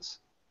 areas.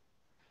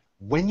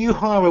 When you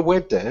hire a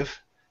web dev,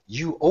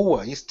 you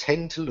always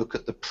tend to look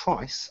at the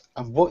price,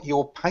 and what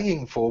you're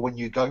paying for when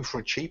you go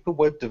for a cheaper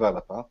web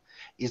developer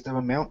is their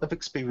amount of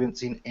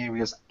experience in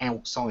areas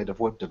outside of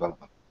web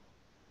development.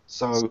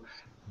 So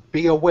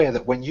be aware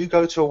that when you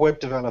go to a web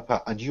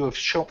developer and you have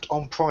shopped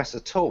on price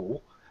at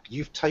all,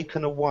 you've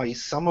taken away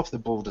some of the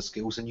broader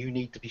skills, and you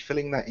need to be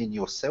filling that in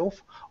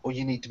yourself, or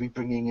you need to be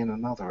bringing in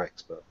another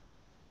expert.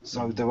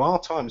 So there are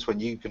times when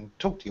you can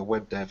talk to your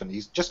web dev and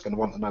he's just going to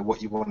want to know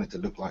what you want it to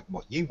look like and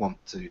what you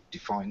want to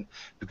define,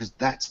 because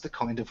that's the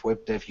kind of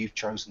web dev you've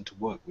chosen to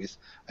work with,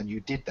 and you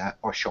did that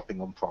by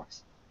shopping on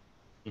price.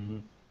 Mm-hmm.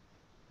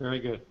 Very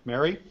good.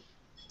 Mary?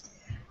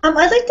 I'd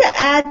like to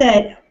add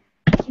that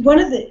one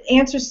of the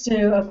answers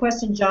to a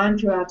question John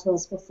threw out to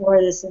us before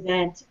this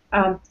event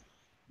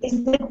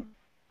is that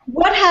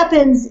what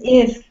happens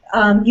if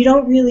you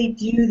don't really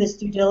do this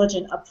due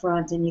diligence up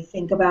front, and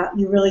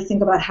you really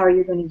think about how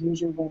you're going to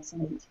use your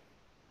website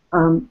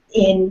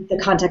in the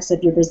context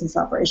of your business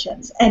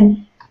operations.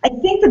 And I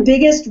think the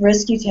biggest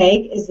risk you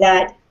take is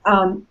that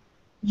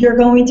you're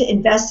going to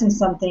invest in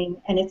something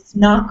and it's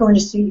not going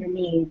to suit your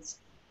needs,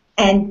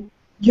 and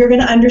you're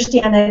going to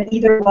understand that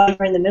either while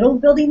you're in the middle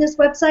of building this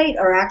website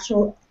or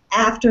after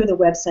the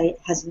website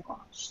has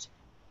launched.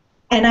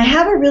 And I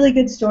have a really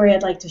good story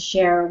I'd like to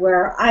share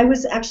where I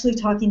was actually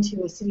talking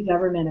to a city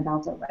government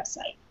about their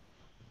website.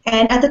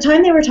 And at the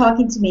time they were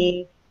talking to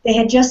me, they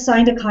had just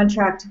signed a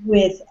contract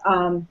with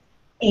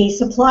a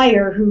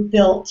supplier who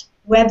built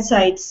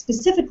websites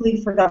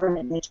specifically for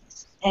government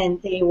niches.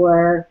 And they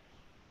were,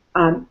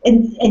 and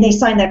they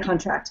signed that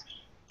contract.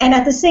 And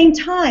at the same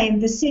time,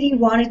 the city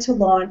wanted to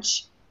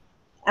launch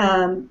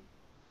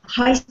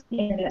high-speed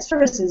internet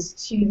services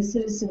to the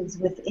citizens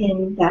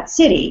within that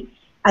city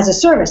as a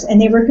service,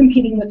 and they were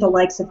competing with the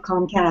likes of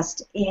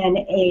Comcast and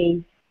a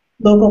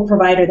local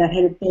provider that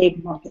had a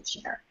big market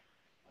share.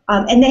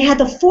 And they had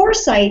the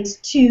foresight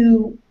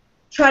to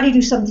try to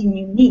do something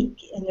unique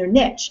in their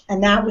niche,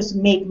 and that was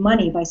make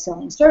money by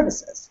selling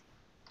services.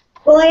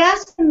 Well, I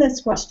asked them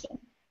this question: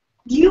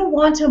 do you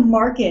want to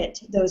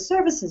market those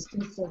services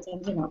through search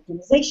engine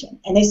optimization?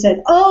 And they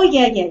said, oh,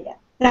 yeah,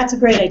 that's a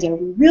great idea.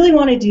 We really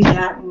want to do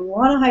that, and we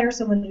want to hire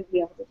someone to be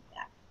able to do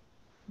that.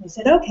 And I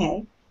said,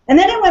 okay. And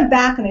then I went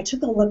back and I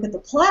took a look at the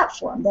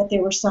platform that they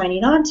were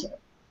signing on to.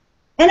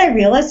 And I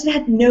realized it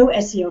had no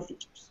SEO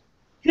features.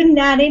 Couldn't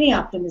add any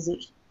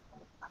optimization.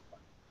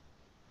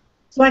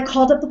 So I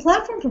called up the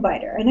platform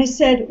provider and I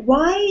said,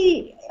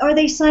 why are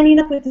they signing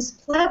up with this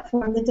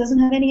platform that doesn't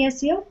have any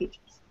SEO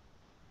features?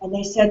 And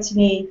they said to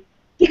me,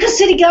 because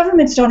city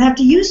governments don't have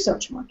to use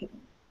search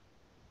marketing.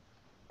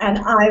 And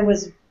I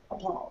was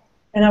appalled.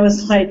 And I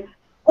was like,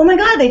 oh my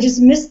God, they just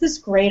missed this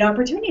great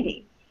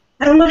opportunity.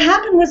 And what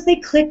happened was they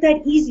clicked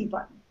that easy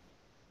button.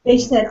 They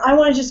said, I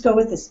want to just go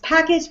with this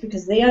package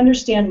because they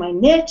understand my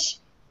niche.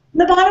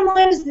 And the bottom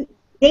line is that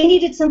they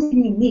needed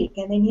something unique,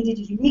 and they needed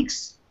unique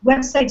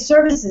website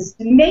services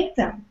to make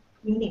them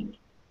unique.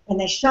 And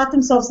they shot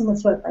themselves in the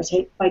foot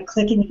by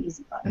clicking the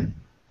easy button.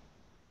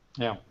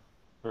 Yeah,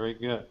 very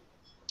good.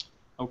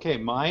 Okay,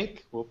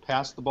 Mike, we'll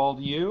pass the ball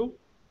to you.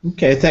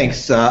 Okay,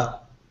 thanks.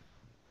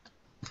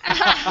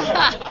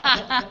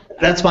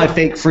 That's my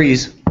fake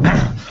freeze.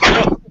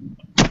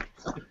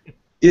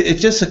 It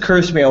just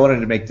occurs to me, I wanted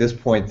to make this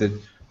point that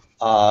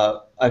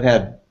I've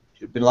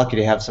been lucky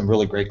to have some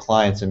really great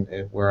clients in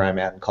where I'm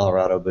at in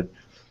Colorado, but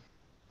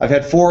I've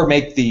had 4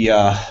 make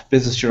the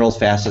Business Journal's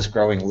fastest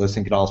growing list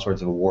and get all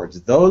sorts of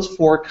awards. Those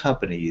 4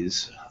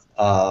 companies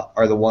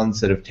are the ones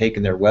that have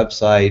taken their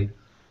website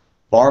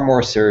far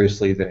more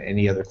seriously than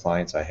any other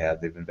clients I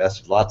had. They've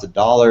invested lots of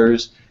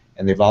dollars,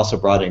 and they've also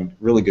brought in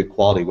really good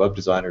quality web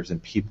designers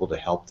and people to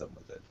help them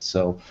with it.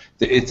 So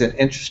it's an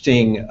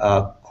interesting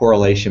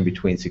correlation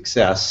between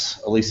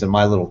success, at least in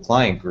my little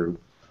client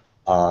group,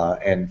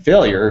 and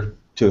failure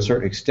to a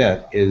certain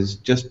extent is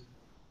just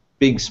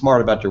being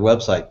smart about your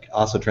website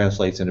also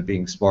translates into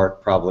being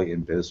smart probably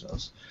in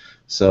business.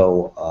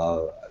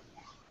 So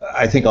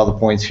I think all the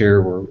points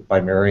here were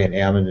by Mary and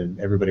Ammon and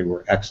everybody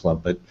were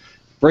excellent, but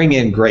bring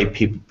in great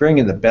people, bring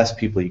in the best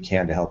people you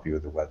can to help you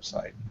with the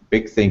website.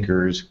 Big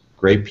thinkers,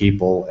 great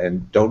people,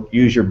 and don't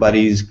use your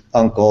buddy's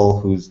uncle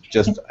who's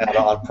just out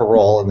on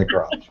parole in the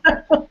garage.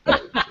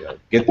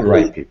 Get the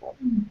right people.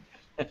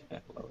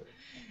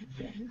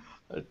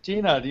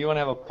 Gina, do you want to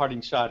have a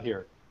parting shot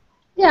here?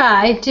 Yeah,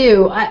 I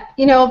do.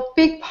 A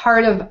big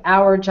part of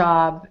our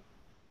job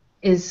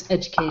is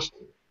education.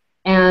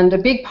 And a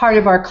big part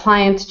of our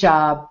client's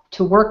job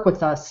to work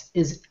with us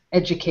is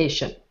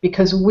education,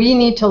 because we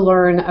need to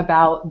learn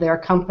about their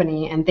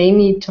company and they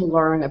need to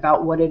learn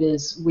about what it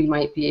is we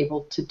might be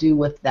able to do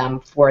with them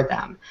for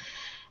them.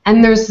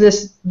 And there's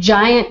this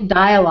giant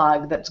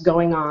dialogue that's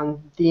going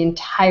on the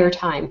entire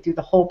time through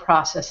the whole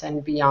process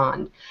and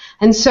beyond.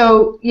 And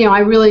so, I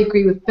really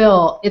agree with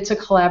Bill. It's a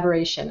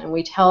collaboration, and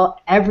we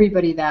tell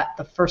everybody that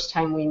the first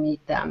time we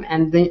meet them.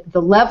 And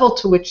the level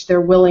to which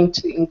they're willing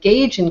to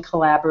engage in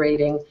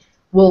collaborating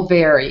will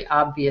vary,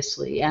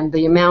 obviously, and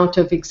the amount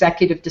of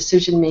executive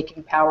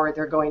decision-making power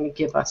they're going to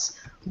give us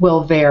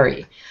will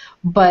vary.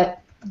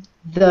 But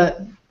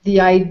the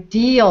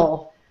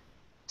ideal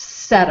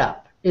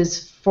setup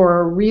is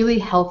for a really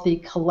healthy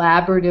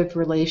collaborative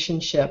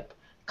relationship,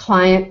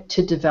 client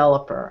to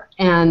developer.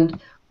 And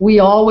we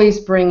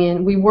always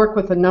we work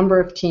with a number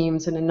of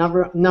teams and a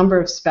number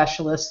of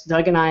specialists.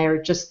 Doug and I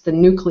are just the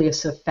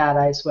nucleus of Fat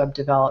Eyes Web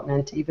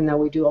Development. Even though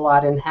we do a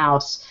lot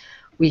in-house,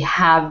 we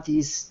have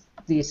these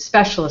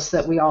specialists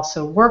that we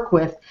also work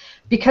with,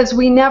 because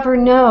we never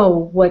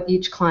know what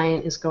each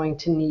client is going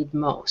to need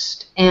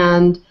most.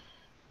 And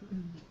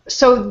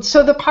so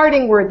the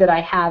parting word that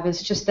I have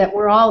is just that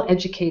we're all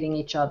educating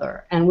each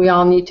other, and we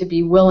all need to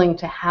be willing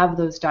to have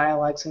those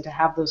dialogues and to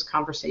have those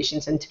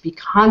conversations and to be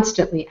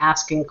constantly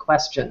asking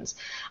questions.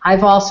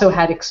 I've also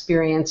had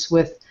experience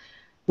with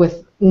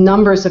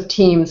numbers of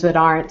teams that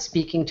aren't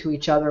speaking to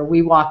each other.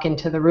 We walk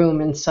into the room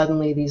and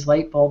suddenly these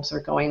light bulbs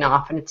are going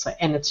off, and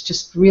it's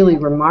just really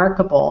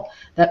remarkable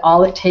that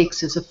all it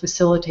takes is a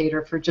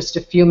facilitator for just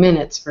a few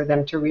minutes for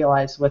them to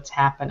realize what's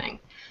happening.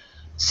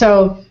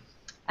 So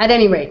at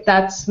any rate,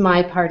 that's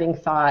my parting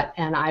thought,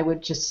 and I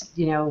would just,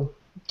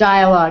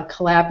 dialogue,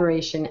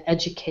 collaboration,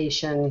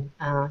 education,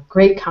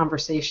 great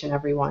conversation,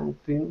 everyone.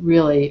 We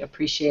really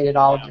appreciated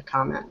all of your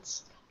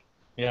comments.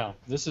 Yeah,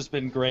 this has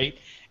been great.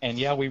 And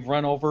yeah, we've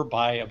run over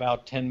by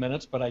about 10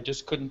 minutes, but I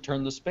just couldn't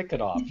turn the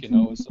spigot off.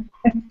 It's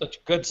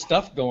such good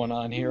stuff going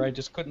on here. I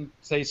just couldn't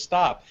say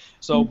stop.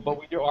 So, but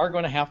we are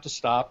going to have to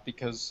stop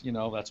because,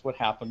 that's what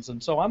happens.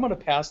 And so I'm going to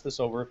pass this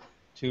over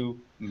to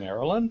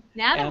Marilyn.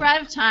 Now that we're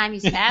out of time,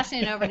 he's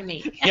passing it over to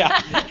me.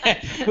 Yeah,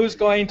 who's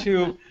going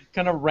to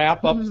kind of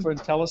wrap up and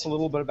tell us a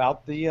little bit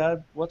about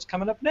the what's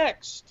coming up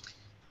next.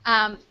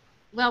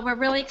 Well, we're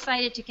really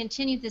excited to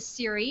continue this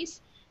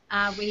series.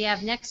 We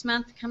have next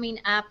month coming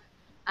up,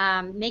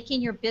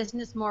 making your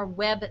business more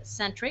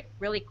web-centric.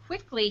 Really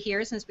quickly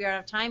here, since we are out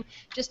of time,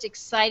 just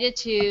excited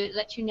to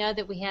let you know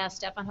that we have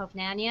Stefan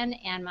Hovnanian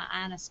and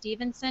Anna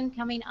Stevenson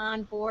coming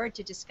on board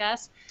to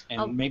discuss.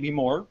 And maybe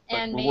more,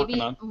 but we're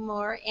working on.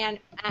 More,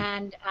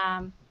 and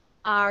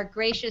our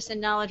gracious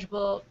and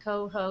knowledgeable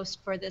co-host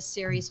for this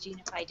series,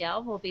 Gina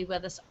Fidel, will be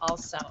with us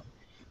also.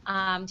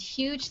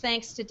 Huge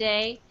thanks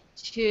today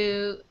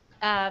to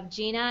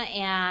Gina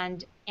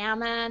and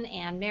Ammon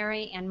and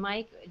Mary and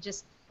Mike.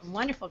 Just a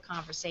wonderful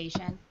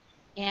conversation.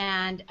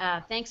 And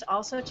thanks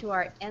also to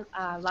our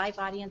live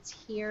audience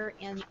here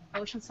in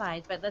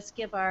Oceanside. But let's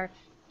give our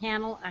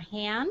panel a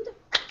hand.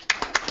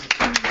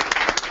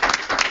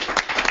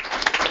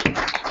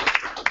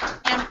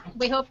 And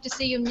we hope to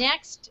see you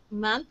next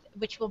month,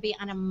 which will be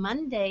on a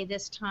Monday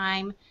this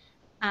time,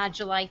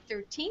 July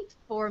 13th,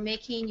 for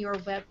making your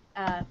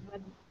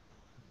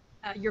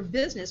your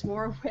business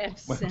more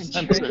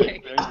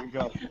web-centric. There you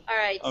go. All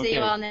right, see you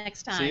all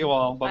next time. See you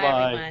all. Bye-bye.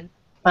 Bye, everyone.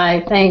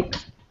 Bye,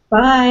 thanks.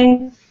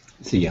 Bye.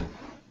 See ya.